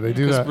 Yeah, they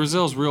do Because that.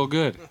 Brazil's real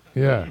good.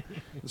 Yeah.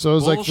 So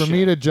it's like for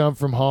me Bullshit. to jump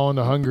from Holland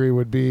to Hungary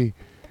would be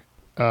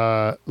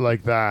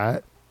like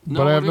that. No,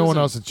 but I have it no one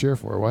isn't. else to cheer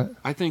for. What?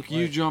 I think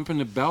you jump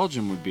into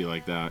Belgium would be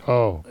like that.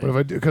 Oh, but if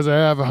I do, because I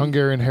have a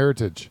Hungarian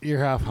heritage.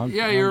 You're half Hungarian.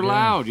 Yeah, you're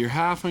loud. You're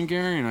half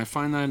Hungarian. I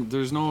find that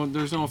there's no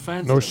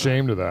offense. No to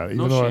shame to that. That.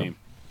 No shame.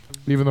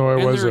 Even though I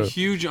And was they're a a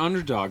huge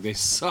underdog. They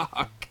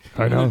suck.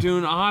 I And know. they're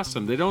doing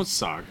awesome. They don't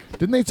suck.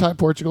 Didn't they tie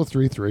Portugal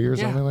 3-3 or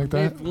something like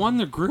that? They've won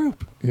the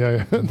group.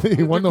 Yeah, yeah. They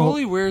Their won the whole.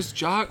 goalie wears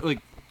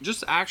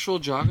just actual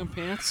jogging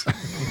pants.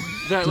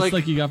 That Just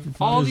like you got for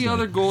all Father's the Day.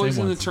 other goalies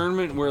Same in the ones.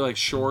 tournament wear like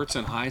shorts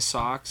and high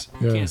socks.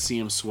 You Yeah. can't see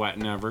him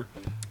sweating ever.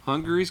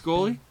 Hungary's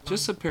goalie,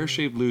 just a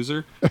pear-shaped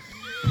loser.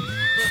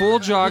 Full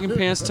jogging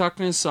pants tucked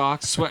in his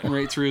socks, sweating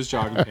right through his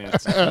jogging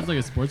pants. Sounds like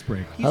a sports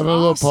break. He's Have a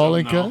little awesome,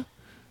 Paulinka. though.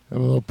 Have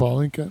a little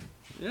Paulinka.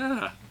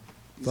 Yeah.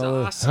 He's How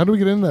awesome. do we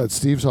get into that?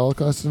 Steve's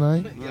Holocaust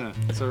tonight? Yeah,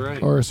 it's all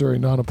right. Or, sorry,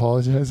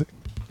 non-apologizing?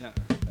 Yeah.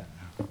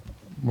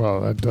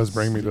 Well, that does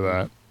bring me to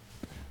that.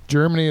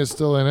 Germany is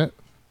still in it,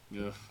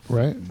 Yeah.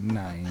 right?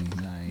 Nine.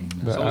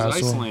 The So is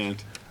asshole.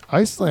 Iceland.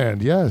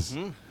 Iceland, yes.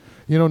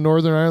 You know,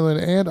 Northern Ireland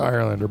and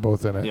Ireland are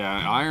both in it.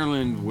 Yeah,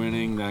 Ireland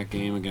winning that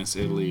game against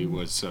Italy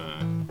was.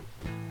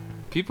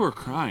 People are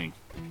crying.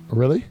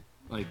 Really?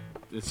 Like,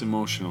 it's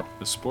emotional.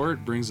 The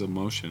sport brings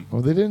emotion.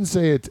 Well, they didn't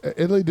say it.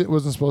 Italy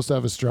wasn't supposed to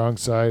have a strong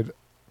side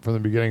from the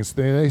beginning.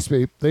 So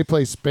they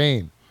play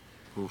Spain,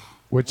 Oof.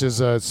 which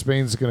is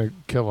Spain's going to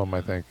kill them,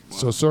 I think.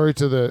 So sorry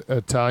to the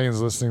Italians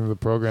listening to the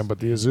program, but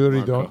the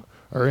Azzurri Marco.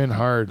 are in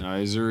hard.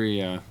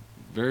 Izuri,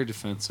 very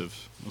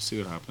defensive. We'll see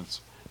what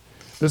happens.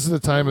 This is the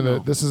time I don't know.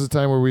 this is the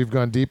time where we've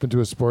gone deep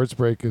into a sports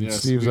break, and Yes,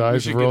 Steve's we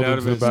eyes should rolled get out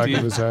into of the it. back Steve-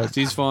 of his head.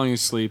 Steve's falling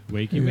asleep.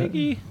 Wakey, Yeah.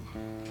 wakey.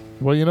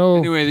 Well, you know,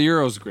 Anyway, the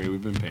Euro's great.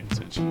 We've been paying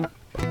attention.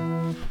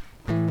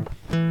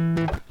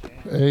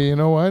 hey, you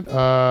know what?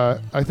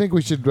 I think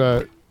we should.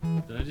 Did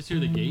I just hear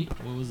the gate?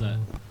 What was that?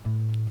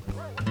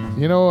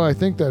 You know, I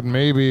think that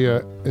maybe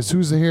is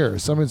who's here?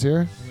 Someone's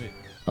here. Wait.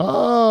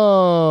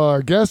 Oh,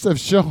 our guests have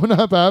shown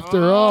up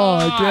after all.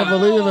 I can't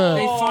believe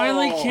They it.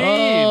 finally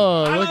came.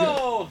 Oh, look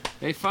at.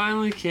 They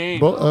finally came.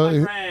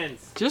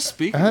 Friends. Just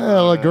speaking.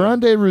 La about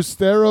Grande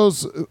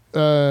Rusteros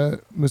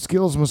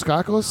Mosquitos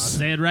Moscacos.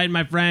 Say it right,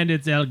 my friend.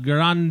 It's El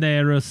Grande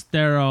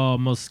Rostero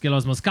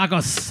Mosquitos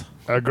Moscacos.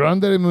 A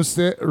Grande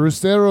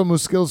Rustero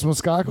Mosquitos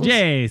Moscacos.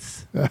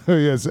 Jace. Oh,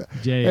 yes.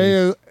 Jace.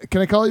 Hey,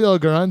 can I call you El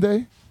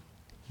Grande?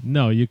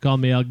 No, you call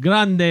me El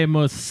Grande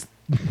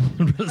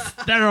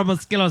Rostero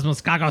Mosquitos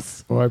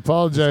Moscacos. Oh, I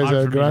apologize. It's hard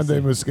El for me to Grande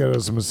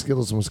say.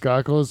 Mosquitos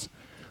Moscacos.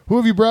 Who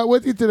have you brought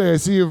with you today? I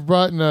see you've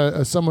brought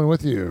someone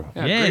with you.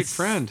 Yeah, Yes. great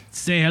friend.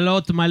 Say hello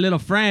to my little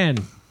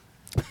friend.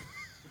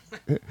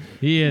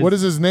 He is. What is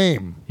his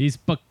name? He's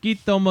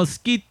Paquito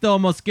Mosquito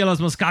Mosquitos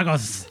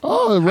Moscacos.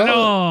 Oh, right.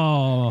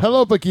 Hello.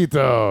 Hello,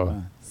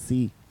 Paquito.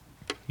 C.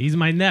 He's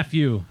my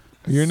nephew,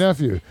 Your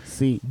nephew.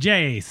 C.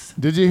 Jace.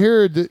 Did you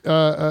hear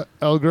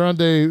El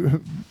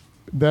Grande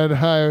that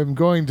I'm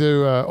going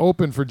to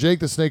open for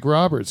Jake the Snake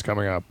Roberts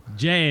coming up?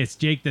 Jace,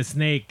 Jake the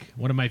Snake,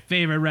 one of my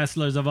favorite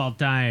wrestlers of all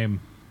time.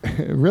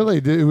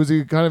 Really? Was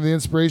he kind of the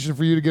inspiration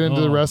for you to get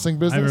into the Oh, wrestling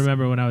business? I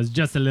remember when I was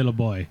just a little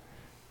boy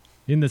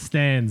in the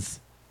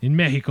stands in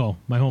Mexico,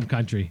 my home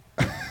country.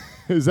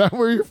 Is that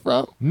where you're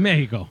from?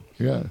 Mexico.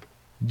 Yeah.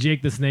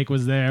 Jake the Snake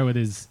was there with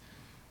his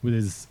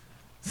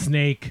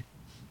snake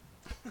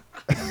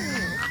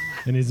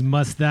and his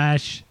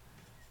mustache,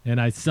 and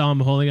I saw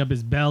him holding up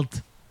his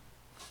belt.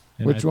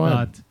 And Which I one?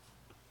 thought,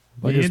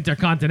 Like the his-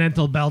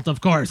 Intercontinental belt,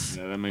 of course.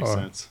 Yeah, that makes Oh.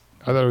 sense.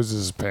 I thought it was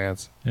his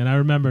pants. And I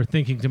remember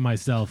thinking to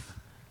myself,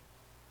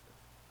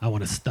 I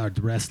want to start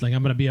wrestling.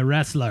 I'm going to be a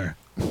wrestler.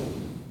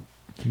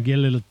 And get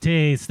a little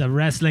taste of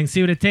wrestling,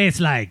 see what it tastes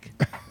like.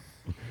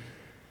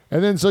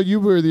 And then, so you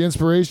were the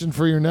inspiration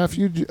for your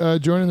nephew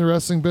joining the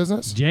wrestling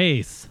business?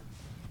 Jace.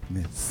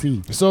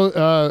 C.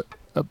 So,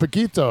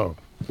 Paquito,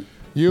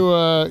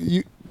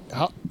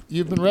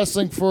 you've been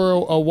wrestling for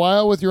a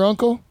while with your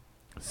uncle?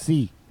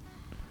 C.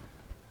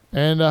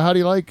 And how do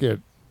you like it?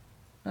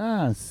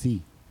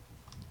 C.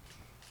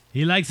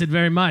 He likes it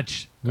very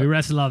much. We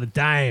wrestle all the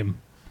time.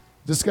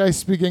 This guy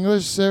speak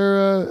English,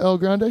 Sarah El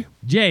Grande?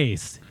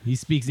 Jace. He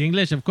speaks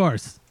English, of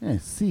course.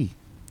 C.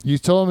 You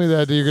told me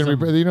that you're going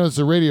to be, it's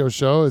a radio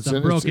show. It's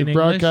some broken English.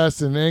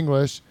 broadcast in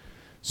English.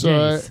 So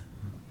Jace.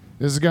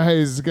 this guy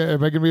is.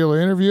 Am I gonna be able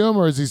to interview him,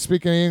 or is he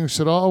speaking English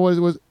at all?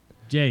 Was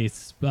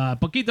Jace.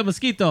 Poquito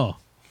Mosquito.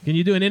 Can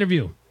you do an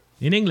interview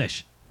in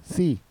English?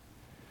 See.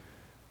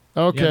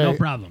 okay? Yeah, no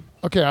problem.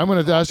 Okay, I'm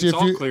gonna ask you It's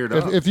all cleared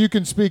up. if you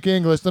can speak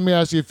English. Let me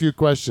ask you a few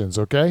questions.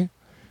 Okay.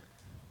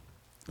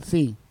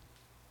 See.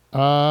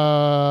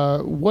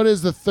 What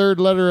is the third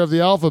letter of the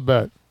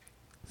alphabet?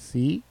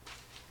 See.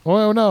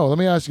 Oh no, let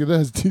me ask you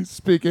this: do you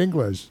speak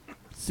English?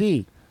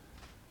 See.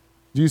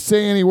 Do you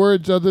say any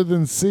words other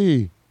than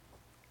C?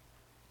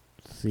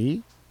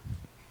 See.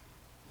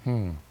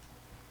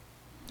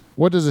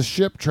 What does a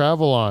ship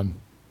travel on?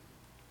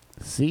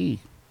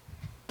 See.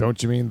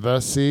 Don't you mean the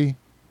sea?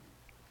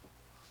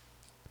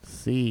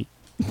 See.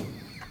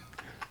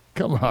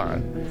 Come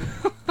on.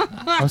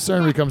 I'm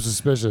starting to become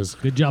suspicious.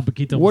 Good job,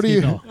 Paquito What do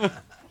you- Mosquito.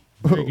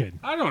 Very good.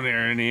 I don't hear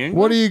any English.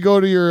 What do you go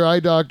to your eye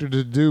doctor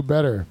to do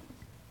better?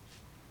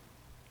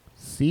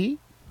 See.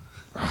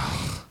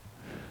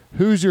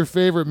 Who's your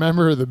favorite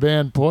member of the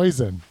band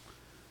Poison?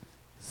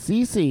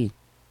 See.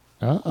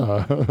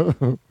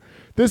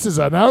 This is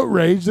an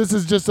outrage. This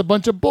is just a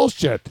bunch of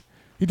bullshit.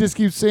 He just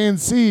keeps saying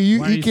C.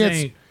 Why are you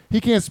saying-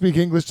 He can't speak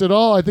English at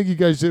all. I think you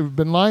guys have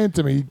been lying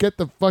to me. Get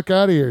the fuck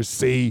out of here,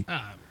 C.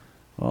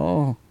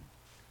 Oh.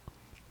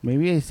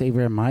 Maybe I say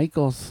Brett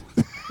Michaels.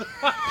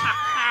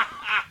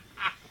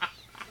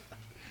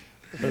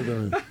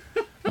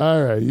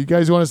 All right, you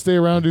guys want to stay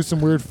around and do some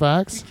weird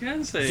facts? You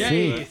can say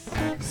See. English.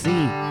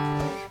 See.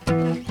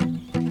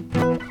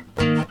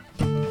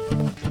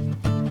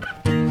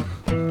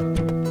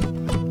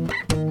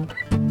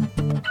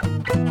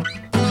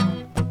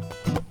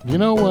 You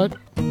know what?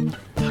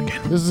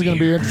 This is going to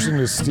be interesting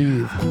to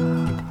Steve.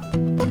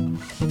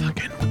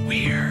 Fucking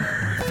weird.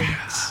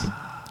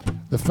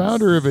 The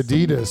founder of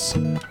Adidas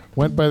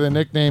went by the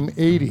nickname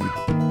 80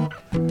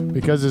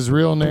 because his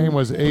real name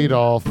was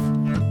Adolf,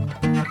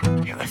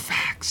 The other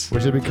facts.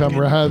 which had become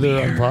rather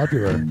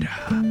unpopular.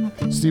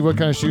 Steve, what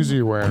kind of shoes are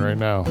you wearing right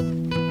now?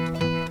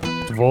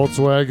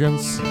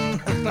 Volkswagens?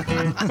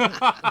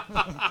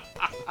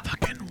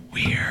 Fucking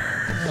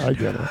weird. I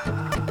get it.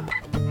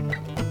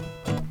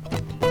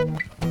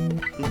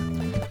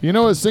 You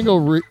know, a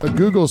single a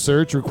Google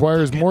search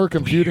requires more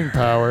computing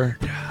power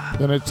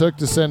than it took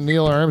to send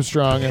Neil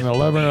Armstrong and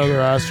 11 other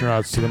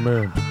astronauts to the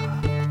moon.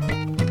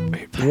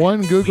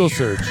 One Google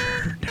search.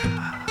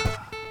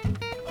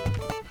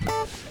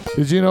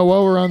 Did you know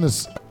while we're on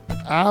this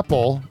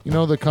Apple, you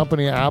know the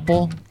company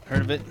Apple?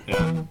 Heard of it?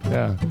 Yeah.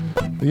 Yeah.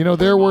 You know,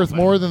 they're worth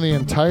more than the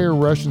entire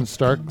Russian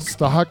stock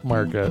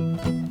market.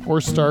 Or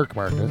Stark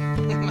market.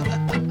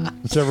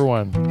 Whichever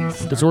one.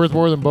 It's worth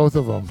more than both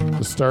of them.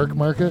 The Stark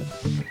market.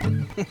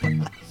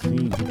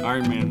 See.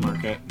 Iron Man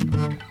market.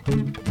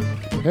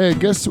 Hey,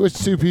 guess which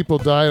two people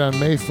died on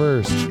May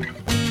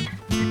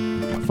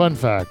 1st? Fun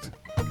fact.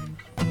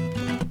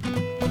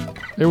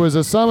 It was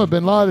Osama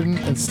bin Laden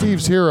and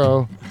Steve's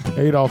hero,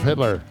 Adolf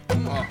Hitler.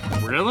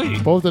 Really?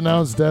 Both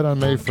announced dead on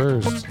May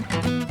 1st.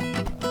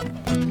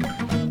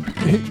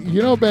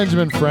 You know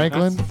Benjamin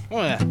Franklin?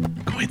 Oh yeah.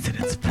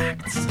 Coincidence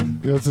facts.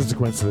 Yeah, this is a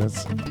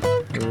coincidence.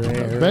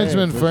 Hooray,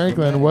 Benjamin hooray.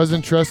 Franklin was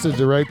entrusted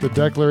to write the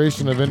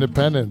Declaration of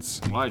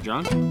Independence. Why,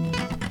 John?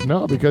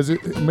 No, because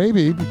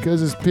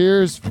because his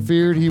peers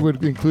feared he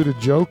would include a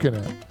joke in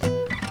it.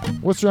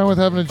 What's wrong with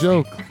having a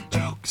joke?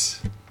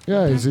 Jokes.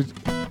 Yeah, if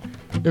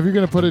you're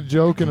gonna put a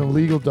joke in a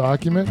legal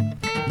document,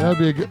 that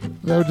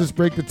would just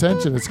break the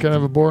tension. It's kind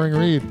of a boring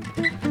read.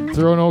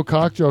 Throw an old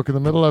cock joke in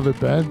the middle of it,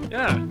 Ben.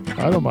 Yeah.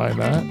 I don't mind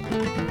that.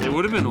 It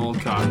would have been old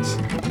cocks.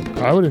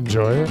 I would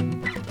enjoy it.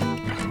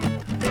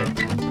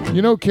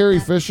 You know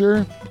Carrie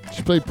Fisher?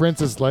 She played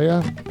Princess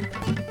Leia.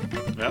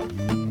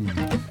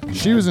 Yep.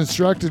 She was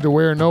instructed to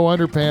wear no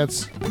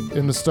underpants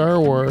in the Star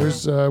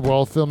Wars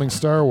while filming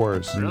Star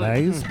Wars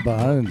Nice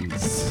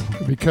buns.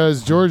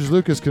 because George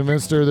Lucas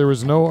convinced her there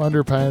was no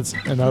underpants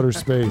in outer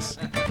space.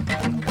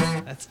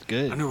 That's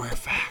good. Underwear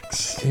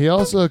facts. He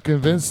also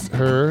convinced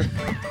her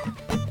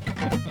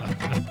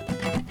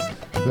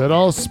that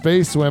all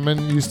space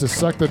women used to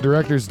suck the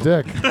director's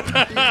dick.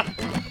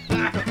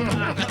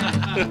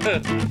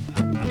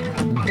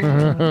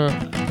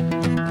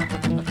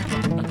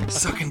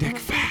 Sucking dick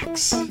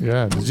facts.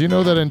 Yeah. Did you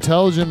know that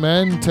intelligent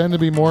men tend to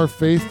be more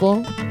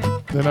faithful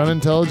than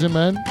unintelligent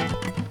men?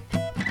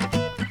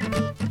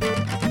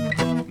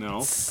 No.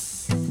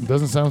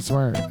 Doesn't sound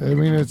smart. I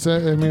mean,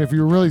 if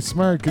you're really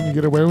smart, can you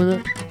get away with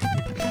it?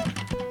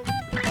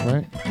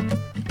 Right.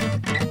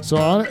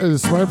 So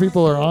smart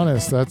people are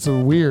honest. That's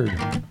weird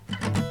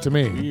to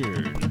me.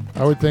 Weird.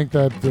 I would think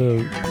that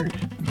the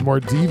more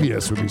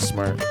devious would be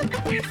smart.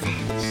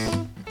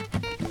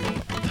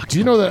 Do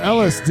you know that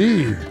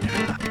LSD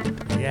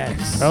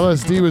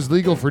was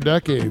legal for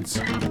decades?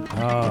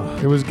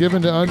 It was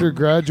given to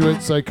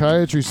undergraduate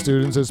psychiatry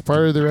students as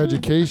part of their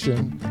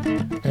education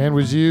and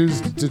was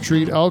used to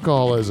treat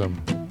alcoholism.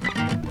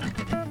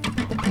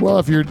 Well,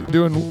 if you're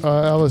doing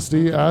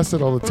LSD,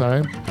 acid all the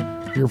time,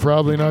 you're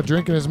probably not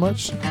drinking as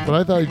much, but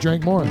I thought you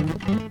drank more.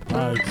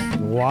 It's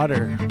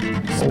water.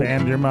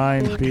 Expand your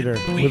mind, Peter.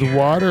 With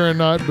water and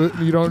not,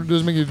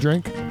 doesn't make you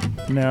drink?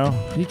 No,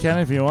 you can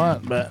if you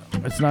want, but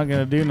it's not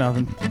gonna do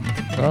nothing.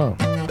 Oh.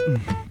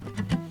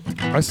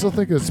 I still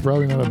think it's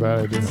probably not a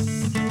bad idea.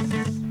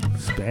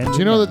 Do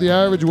you know that the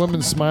average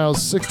woman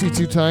smiles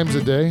 62 times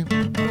a day?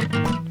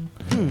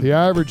 The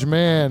average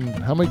man,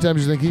 how many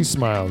times do you think he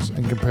smiles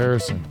in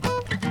comparison?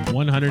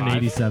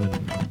 187.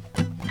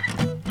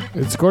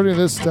 It's according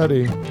to this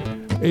study,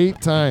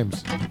 8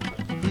 times.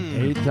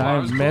 8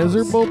 times.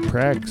 Miserable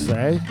pricks,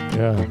 eh?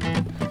 Yeah.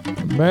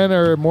 Men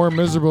are more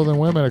miserable than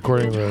women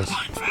according to this.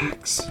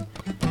 Facts.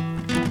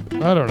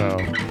 I don't know.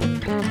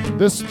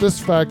 This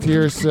fact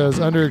here says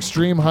under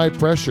extreme high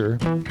pressure,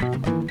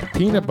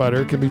 peanut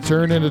butter can be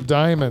turned into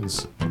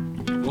diamonds.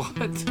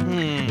 What?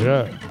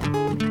 Yeah.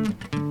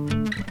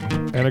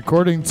 And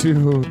according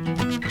to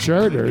I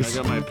charters,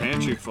 got my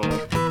pantry full.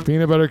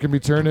 peanut butter can be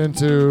turned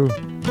into a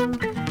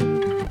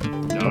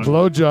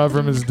blowjob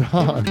from his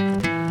dog.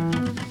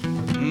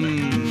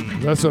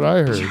 That's what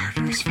I heard.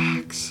 Charters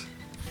facts.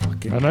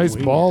 Fucking A nice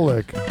weird. ball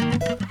lick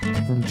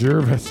from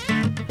Jervis.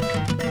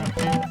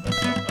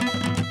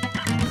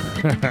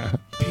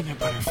 Peanut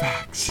butter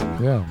facts.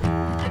 Yeah.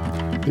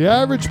 The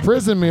average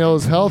prison meal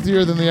is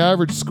healthier than the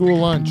average school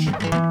lunch.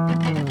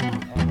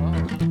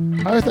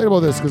 I think about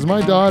this because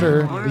my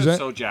daughter Why is is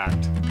so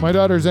jacked? my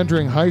daughter's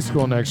entering high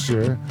school next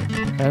year,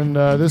 and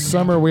this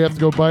summer we have to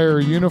go buy her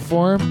a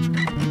uniform,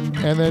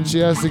 and then she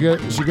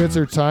gets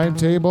her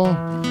timetable,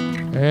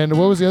 and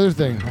what was the other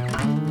thing?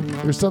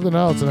 There's something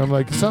else, and I'm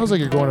like, it sounds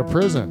like you're going to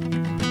prison.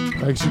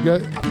 Like she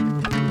got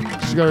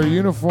her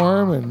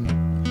uniform, and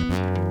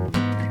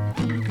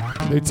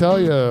they tell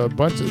you a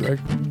bunch of like.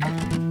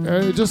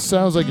 And it just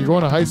sounds like you're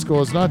going to high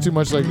school. It's not too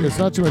much different It's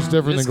than going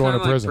to kinda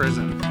like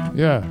prison.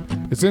 Yeah,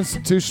 it's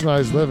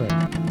institutionalized living.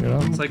 You know.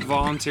 It's like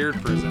volunteered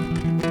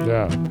prison.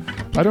 Yeah.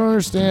 I don't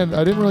understand.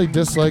 I didn't really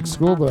dislike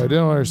school, but I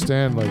didn't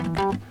understand. Like,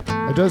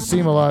 it does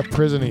seem a lot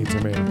prison-y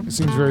to me. It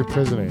seems very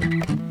prison-y.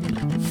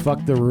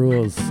 Fuck the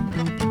rules.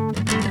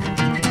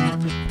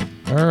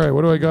 All right,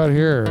 what do I got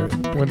here?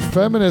 When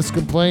feminists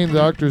complained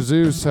Dr.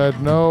 Seuss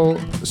had no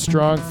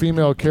strong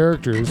female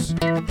characters,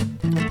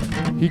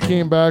 he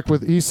came back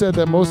with, he said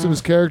that most of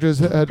his characters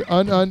had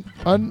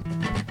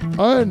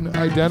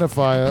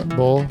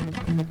unidentifiable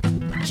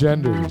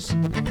genders.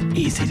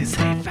 Easy to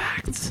say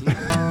facts.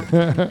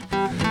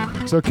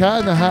 So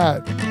Cat in the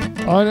Hat,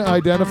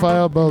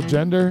 unidentifiable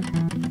gender,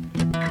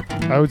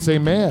 I would say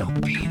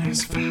man.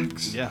 Penis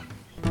facts. Yeah.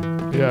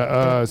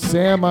 Yeah,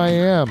 Sam I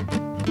Am.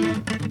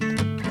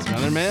 It's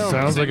another male.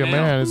 Sounds like a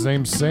male. man. His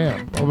name's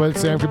Sam. Oh, but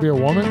Sam could be a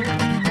woman?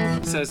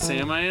 It says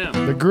Sam I am.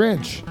 The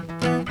Grinch.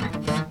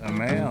 A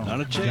male.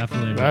 Not a chick.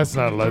 Definitely. That's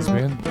not a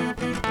lesbian.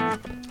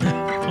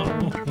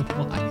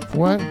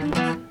 What?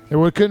 It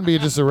couldn't be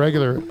just a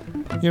regular.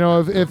 You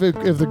know, if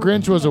the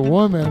Grinch was a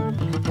woman,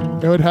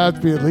 it would have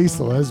to be at least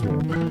a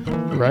lesbian,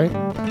 right?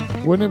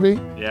 Wouldn't it be?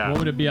 Yeah. What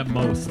would it be at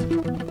most?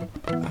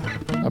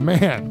 A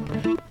man.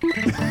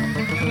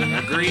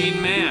 A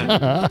green man.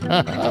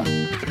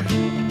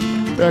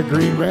 That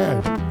green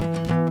man.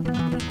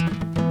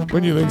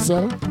 Wouldn't you think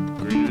so?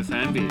 Green with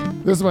envy.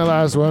 This is my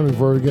last one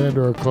before we get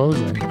into our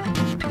closing.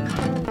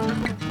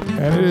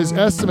 And it is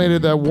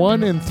estimated that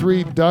 1 in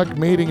 3 duck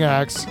mating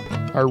acts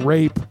are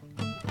rape.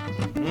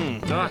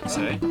 Ducks,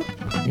 eh?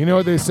 You know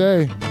what they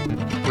say?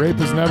 Rape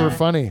is never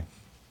funny.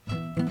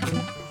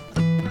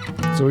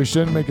 So we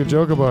shouldn't make a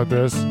joke about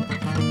this.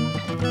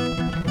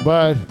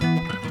 But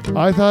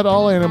I thought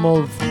all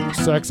animal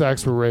sex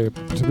acts were rape,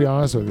 to be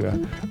honest with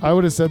you. I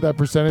would have said that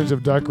percentage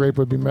of duck rape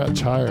would be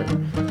much higher.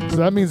 So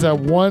that means that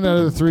 1 out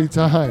of the 3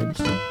 times,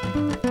 2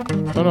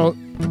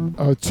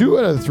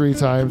 out of the 3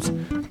 times,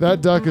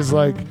 that duck is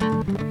like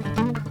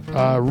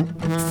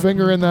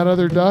fingering that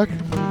other duck,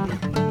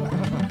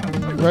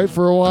 right,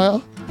 for a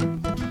while.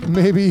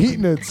 Maybe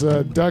eating its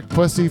duck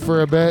pussy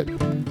for a bit,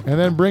 and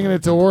then bringing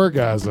it to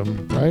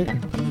orgasm, right?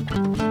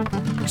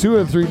 2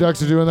 of the 3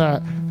 ducks are doing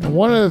that. And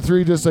 1 of the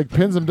 3 just like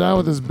pins him down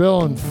with his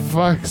bill and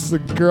fucks the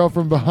girl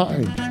from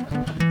behind.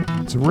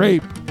 It's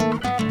rape.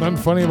 Nothing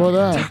funny about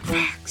that.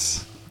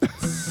 Facts.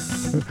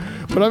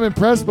 But I'm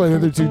impressed by the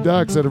other 2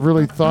 ducks that have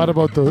really thought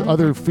about the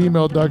other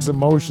female duck's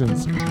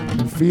emotions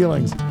and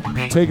feelings,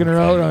 taking her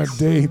out on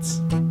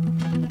dates.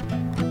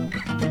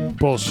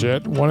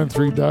 Bullshit. 1 in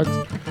 3 ducks.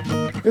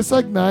 It's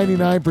like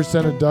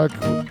 99% of duck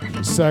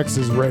sex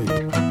is rape.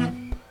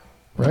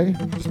 Right?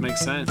 Just makes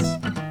sense.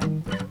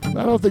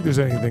 I don't think there's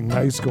anything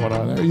nice going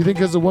on there. You think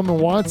because the woman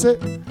wants it?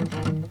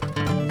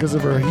 Because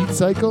of her heat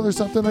cycle or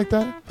something like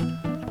that?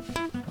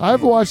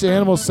 I've watched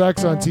animal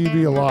sex on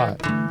TV a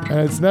lot, and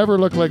it's never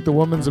looked like the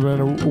woman's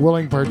been a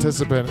willing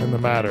participant in the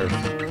matter.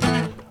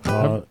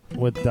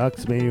 With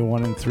ducks, maybe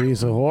 1 in 3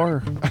 is a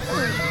whore.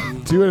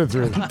 2 out of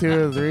 3. 2 out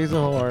of 3 is a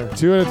whore.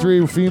 2 out of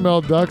 3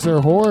 female ducks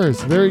are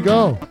whores. There you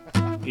go.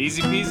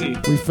 Easy peasy.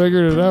 We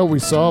figured it out. We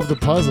solved the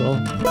puzzle.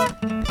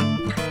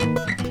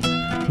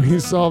 We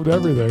solved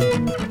everything.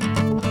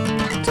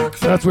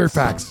 That's weird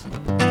facts.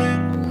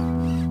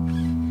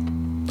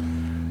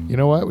 You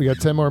know what? We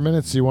got 10 more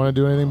minutes. Do you want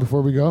to do anything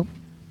before we go?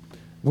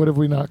 What have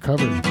we not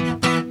covered?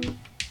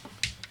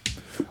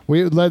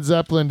 Led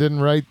Zeppelin didn't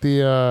write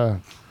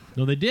the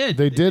No, they did.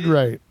 They did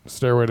write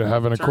Stairway to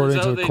Heaven according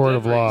Turns to out the they court did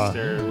of write law.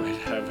 Stairway to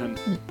Heaven.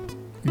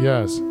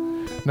 Yes.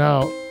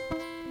 Now,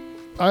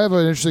 I have an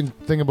interesting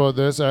thing about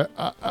this.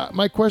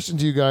 My question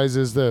to you guys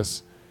is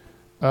this.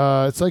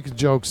 It's like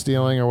joke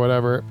stealing or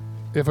whatever.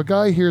 If a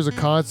guy hears a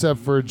concept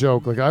for a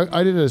joke, like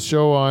I did a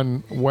show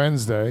on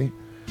Wednesday,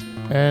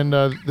 and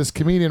this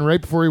comedian,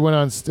 right before he went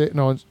on stage,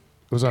 no, it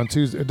was on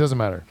Tuesday. It doesn't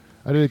matter.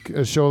 I did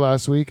a show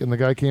last week, and the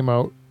guy came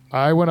out.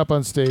 I went up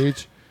on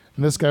stage,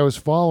 and this guy was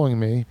following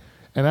me.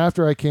 And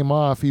after I came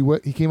off, he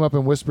came up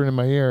and whispered in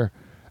my ear,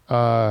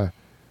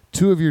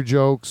 2 of your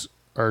jokes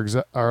are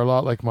a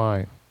lot like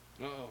mine.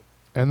 Uh-oh.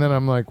 And then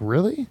I'm like,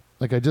 really?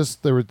 Like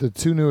there were the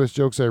 2 newest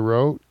jokes I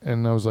wrote,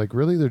 and I was like,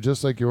 really? They're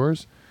just like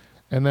yours?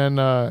 And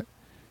then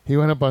he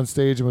went up on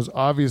stage and was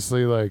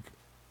obviously like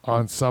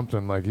on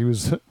something, like he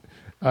was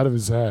out of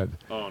his head.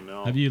 Oh,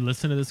 no. Have you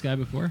listened to this guy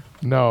before?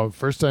 No,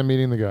 first time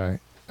meeting the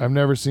guy. I've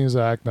never seen his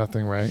act,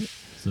 nothing, right?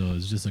 So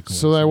it's just a coincidence.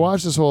 So I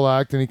watched this whole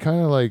act, and he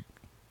kind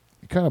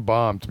of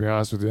bombed, to be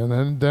honest with you.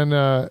 And then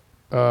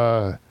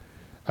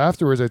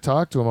afterwards, I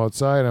talked to him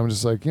outside. And I'm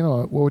just like,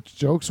 what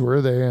jokes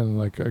were they? And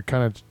like,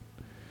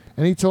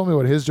 and he told me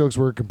what his jokes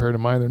were compared to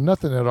mine. They're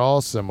nothing at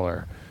all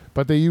similar,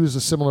 but they use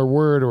a similar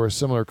word or a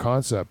similar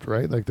concept,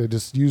 right? Like they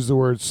just use the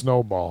word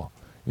snowball,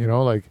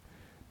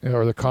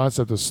 or the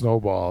concept of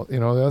snowball.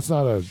 That's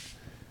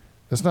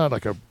not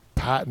like a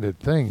patented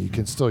thing. You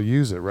can still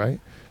use it, right?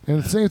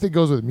 And the same thing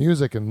goes with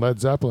music and Led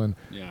Zeppelin.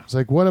 Yeah. It's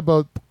like, what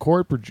about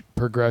chord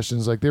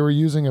progressions? Like they were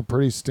using a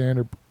pretty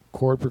standard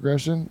chord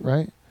progression,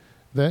 right?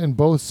 That in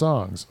both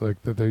songs,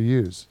 like that they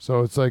use.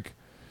 So it's like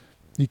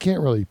you can't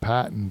really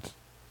patent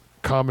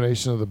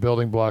combination of the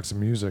building blocks of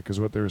music, is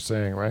what they were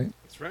saying, right?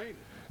 That's right.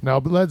 Now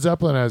Led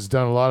Zeppelin has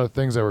done a lot of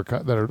things that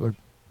are like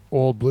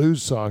old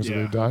blues songs that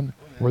Yeah. they've done,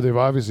 where they've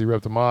obviously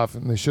ripped them off,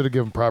 and they should have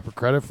given proper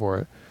credit for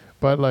it.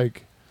 But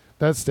like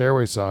that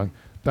Stairway song,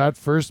 that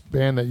first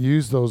band that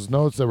used those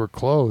notes that were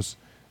close,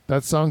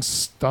 that song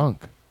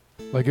stunk.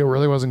 Like it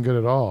really wasn't good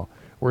at all.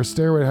 Where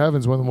Stairway to Heaven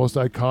is one of the most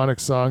iconic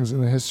songs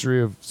in the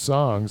history of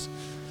songs.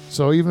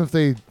 So even if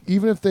they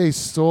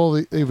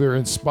were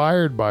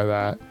inspired by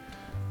that,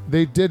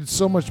 they did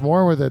so much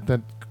more with it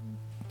that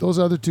those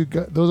other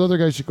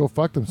guys should go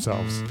fuck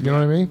themselves. You know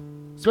what I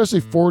mean? Especially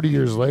 40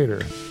 years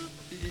later.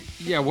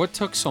 Yeah, what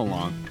took so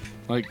long?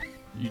 Like,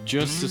 you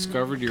just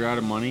discovered you're out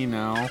of money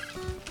now.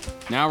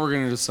 Now we're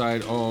going to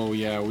decide, oh,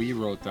 yeah, we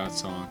wrote that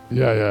song.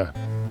 Yeah.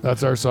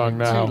 That's our song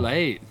now. Too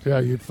late. Yeah,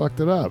 you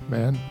fucked it up,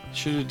 man.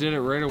 Should have did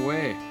it right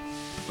away.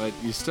 But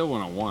you still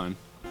wouldn't have won.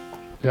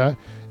 Yeah.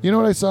 You know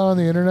what I saw on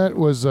the internet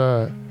was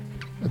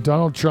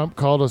Donald Trump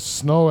called us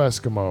snow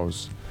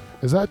Eskimos.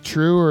 Is that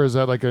true, or is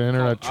that like an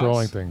internet Called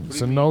trolling us? thing? What do It's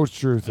you a mean? no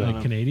true thing.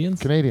 Like Canadians?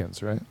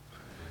 Canadians, right?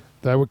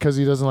 That because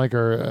he doesn't like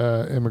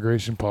our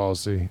immigration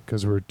policy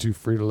because we're too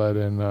free to let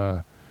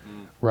in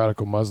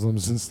radical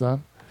Muslims and stuff.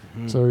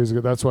 Mm-hmm. So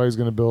that's why he's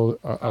going to build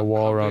a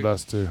wall How around big?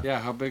 us too.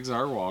 Yeah, how big's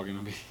our wall going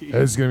to be?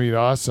 It's going to be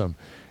awesome.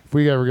 If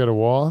we ever get a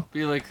wall, It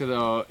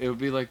would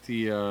be like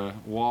the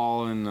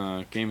wall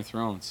in Game of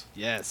Thrones.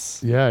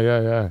 Yes. yeah.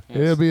 Yes.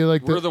 It'll be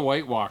like We're the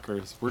White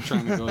Walkers. We're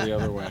trying to go the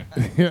other way.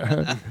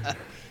 yeah.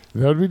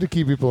 That would be to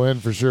keep people in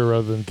for sure,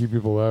 rather than keep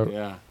people out.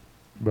 Yeah.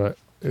 But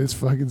it's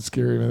fucking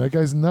scary, man. That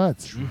guy's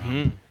nuts.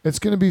 Mm-hmm. It's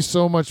going to be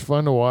so much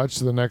fun to watch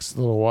the next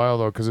little while,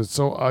 though, because it's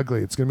so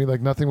ugly. It's going to be like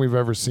nothing we've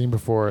ever seen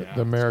before, Yeah, the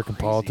it's American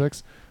crazy.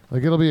 politics.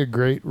 Like, it'll be a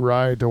great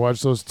ride to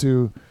watch those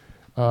two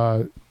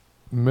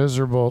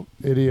miserable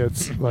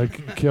idiots,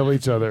 like, kill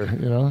each other,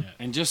 you know?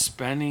 And just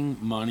spending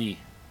money.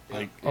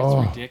 Like, it's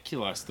Oh.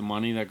 ridiculous, the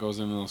money that goes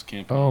into those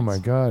campaigns. Oh, my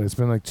God. It's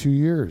been like 2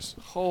 years.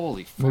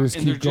 Holy They fuck. just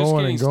And they're keep just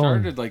going getting and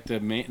going. started,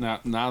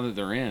 like, now that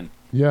they're in,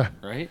 Yeah.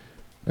 right?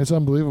 It's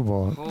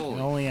unbelievable. Holy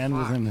It only end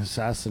with fuck. an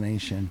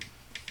assassination.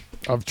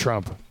 Of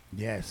Trump.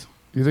 Yes.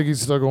 You think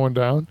he's still going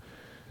down?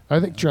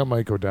 I think Trump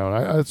might go down.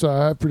 That's what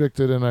I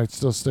predicted, and I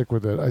still stick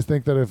with it. I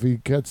think that if he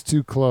gets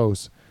too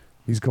close,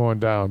 he's going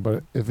down.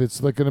 But if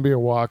it's like going to be a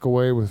walk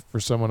away for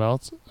someone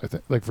else, I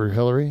think, like for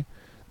Hillary,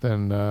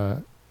 then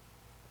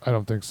I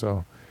don't think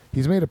so.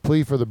 He's made a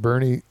plea for the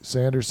Bernie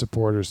Sanders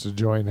supporters to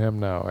join him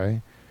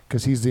now,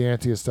 because he's the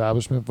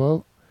anti-establishment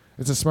vote.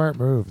 It's a smart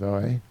move,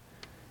 though,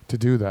 to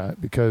do that,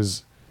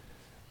 because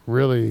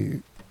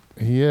really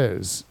he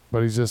is.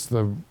 But he's just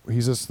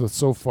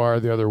so far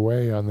the other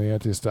way on the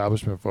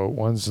anti-establishment vote.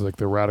 One's like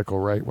the radical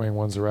right wing,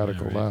 one's the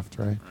radical right. left,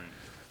 right?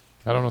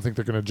 I don't think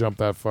they're going to jump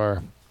that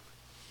far.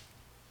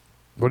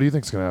 What do you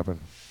think's going to happen?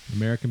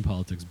 American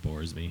politics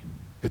bores me.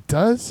 It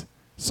does?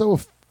 It's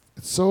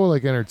so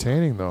like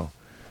entertaining though.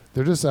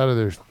 They're just out of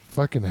their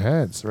fucking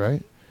heads,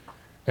 right?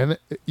 And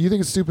you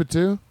think it's stupid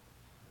too?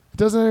 It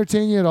doesn't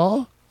entertain you at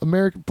all?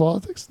 American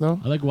politics?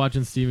 No? I like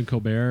watching Stephen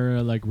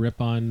Colbert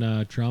rip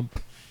on Trump.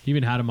 He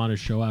even had him on his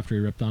show after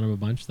he ripped on him a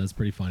bunch. That's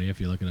pretty funny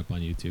if you look it up on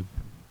YouTube.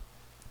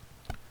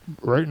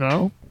 Right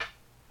now?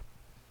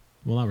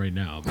 Well, not right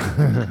now,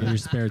 but in your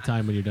spare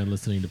time when you're done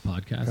listening to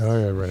podcasts. Oh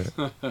yeah,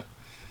 right.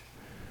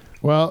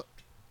 Well,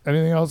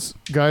 anything else,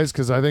 guys?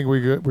 Because I think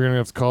we're gonna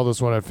have to call this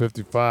one at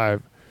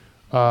 55.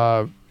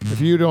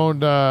 If you don't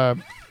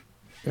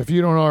If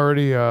you don't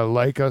already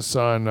like us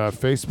on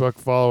Facebook,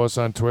 follow us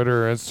on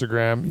Twitter or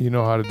Instagram, you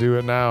know how to do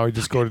it now. You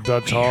just go to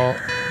Dutch Hall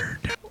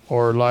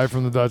or Live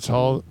from the Dutch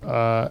Hall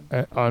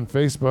on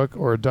Facebook,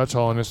 or Dutch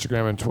Hall on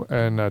Instagram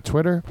and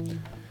Twitter.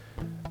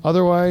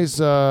 Otherwise,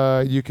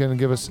 you can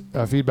give us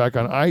feedback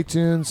on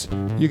iTunes.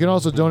 You can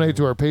also donate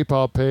to our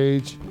PayPal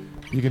page.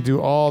 You can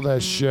do all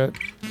that shit.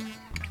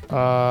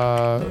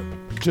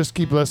 Just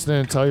keep listening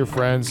and tell your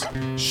friends.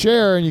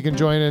 Share, and you can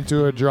join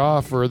into a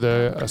draw for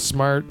the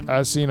smart,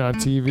 as seen on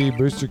TV,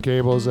 booster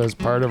cables as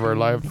part of our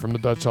Live from the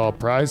Dutch Hall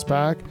prize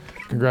pack.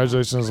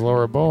 Congratulations,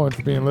 Laura Bowen,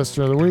 for being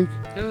Listener of the Week.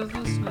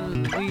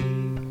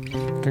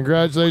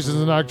 Congratulations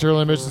to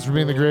Nocturnal Emissions for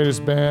being the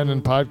greatest band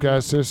in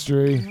podcast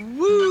history.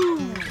 Woo!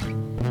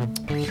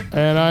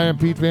 And I am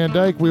Pete Van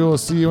Dyke. We will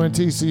see you in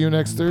T. See you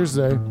next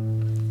Thursday.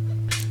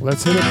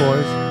 Let's hit it,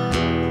 boys.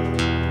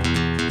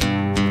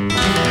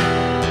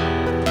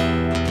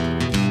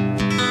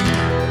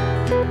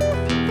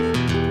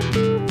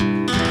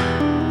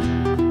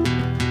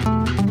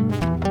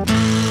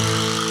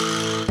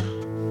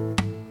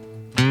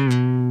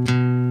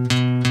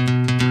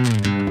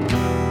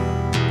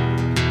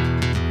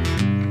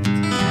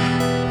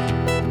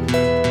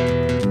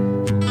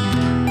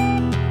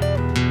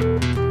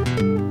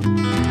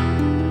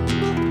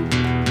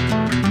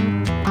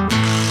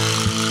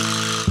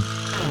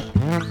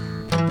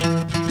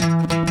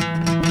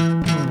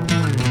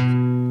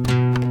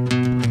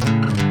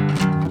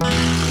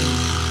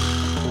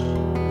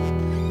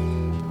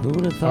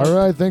 All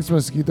right, thanks,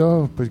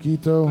 Mosquito.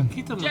 Paquito.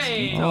 Quita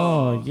mosquito.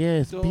 Oh,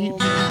 yes, Pete.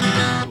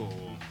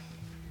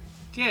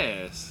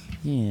 Yes.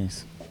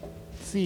 Yes.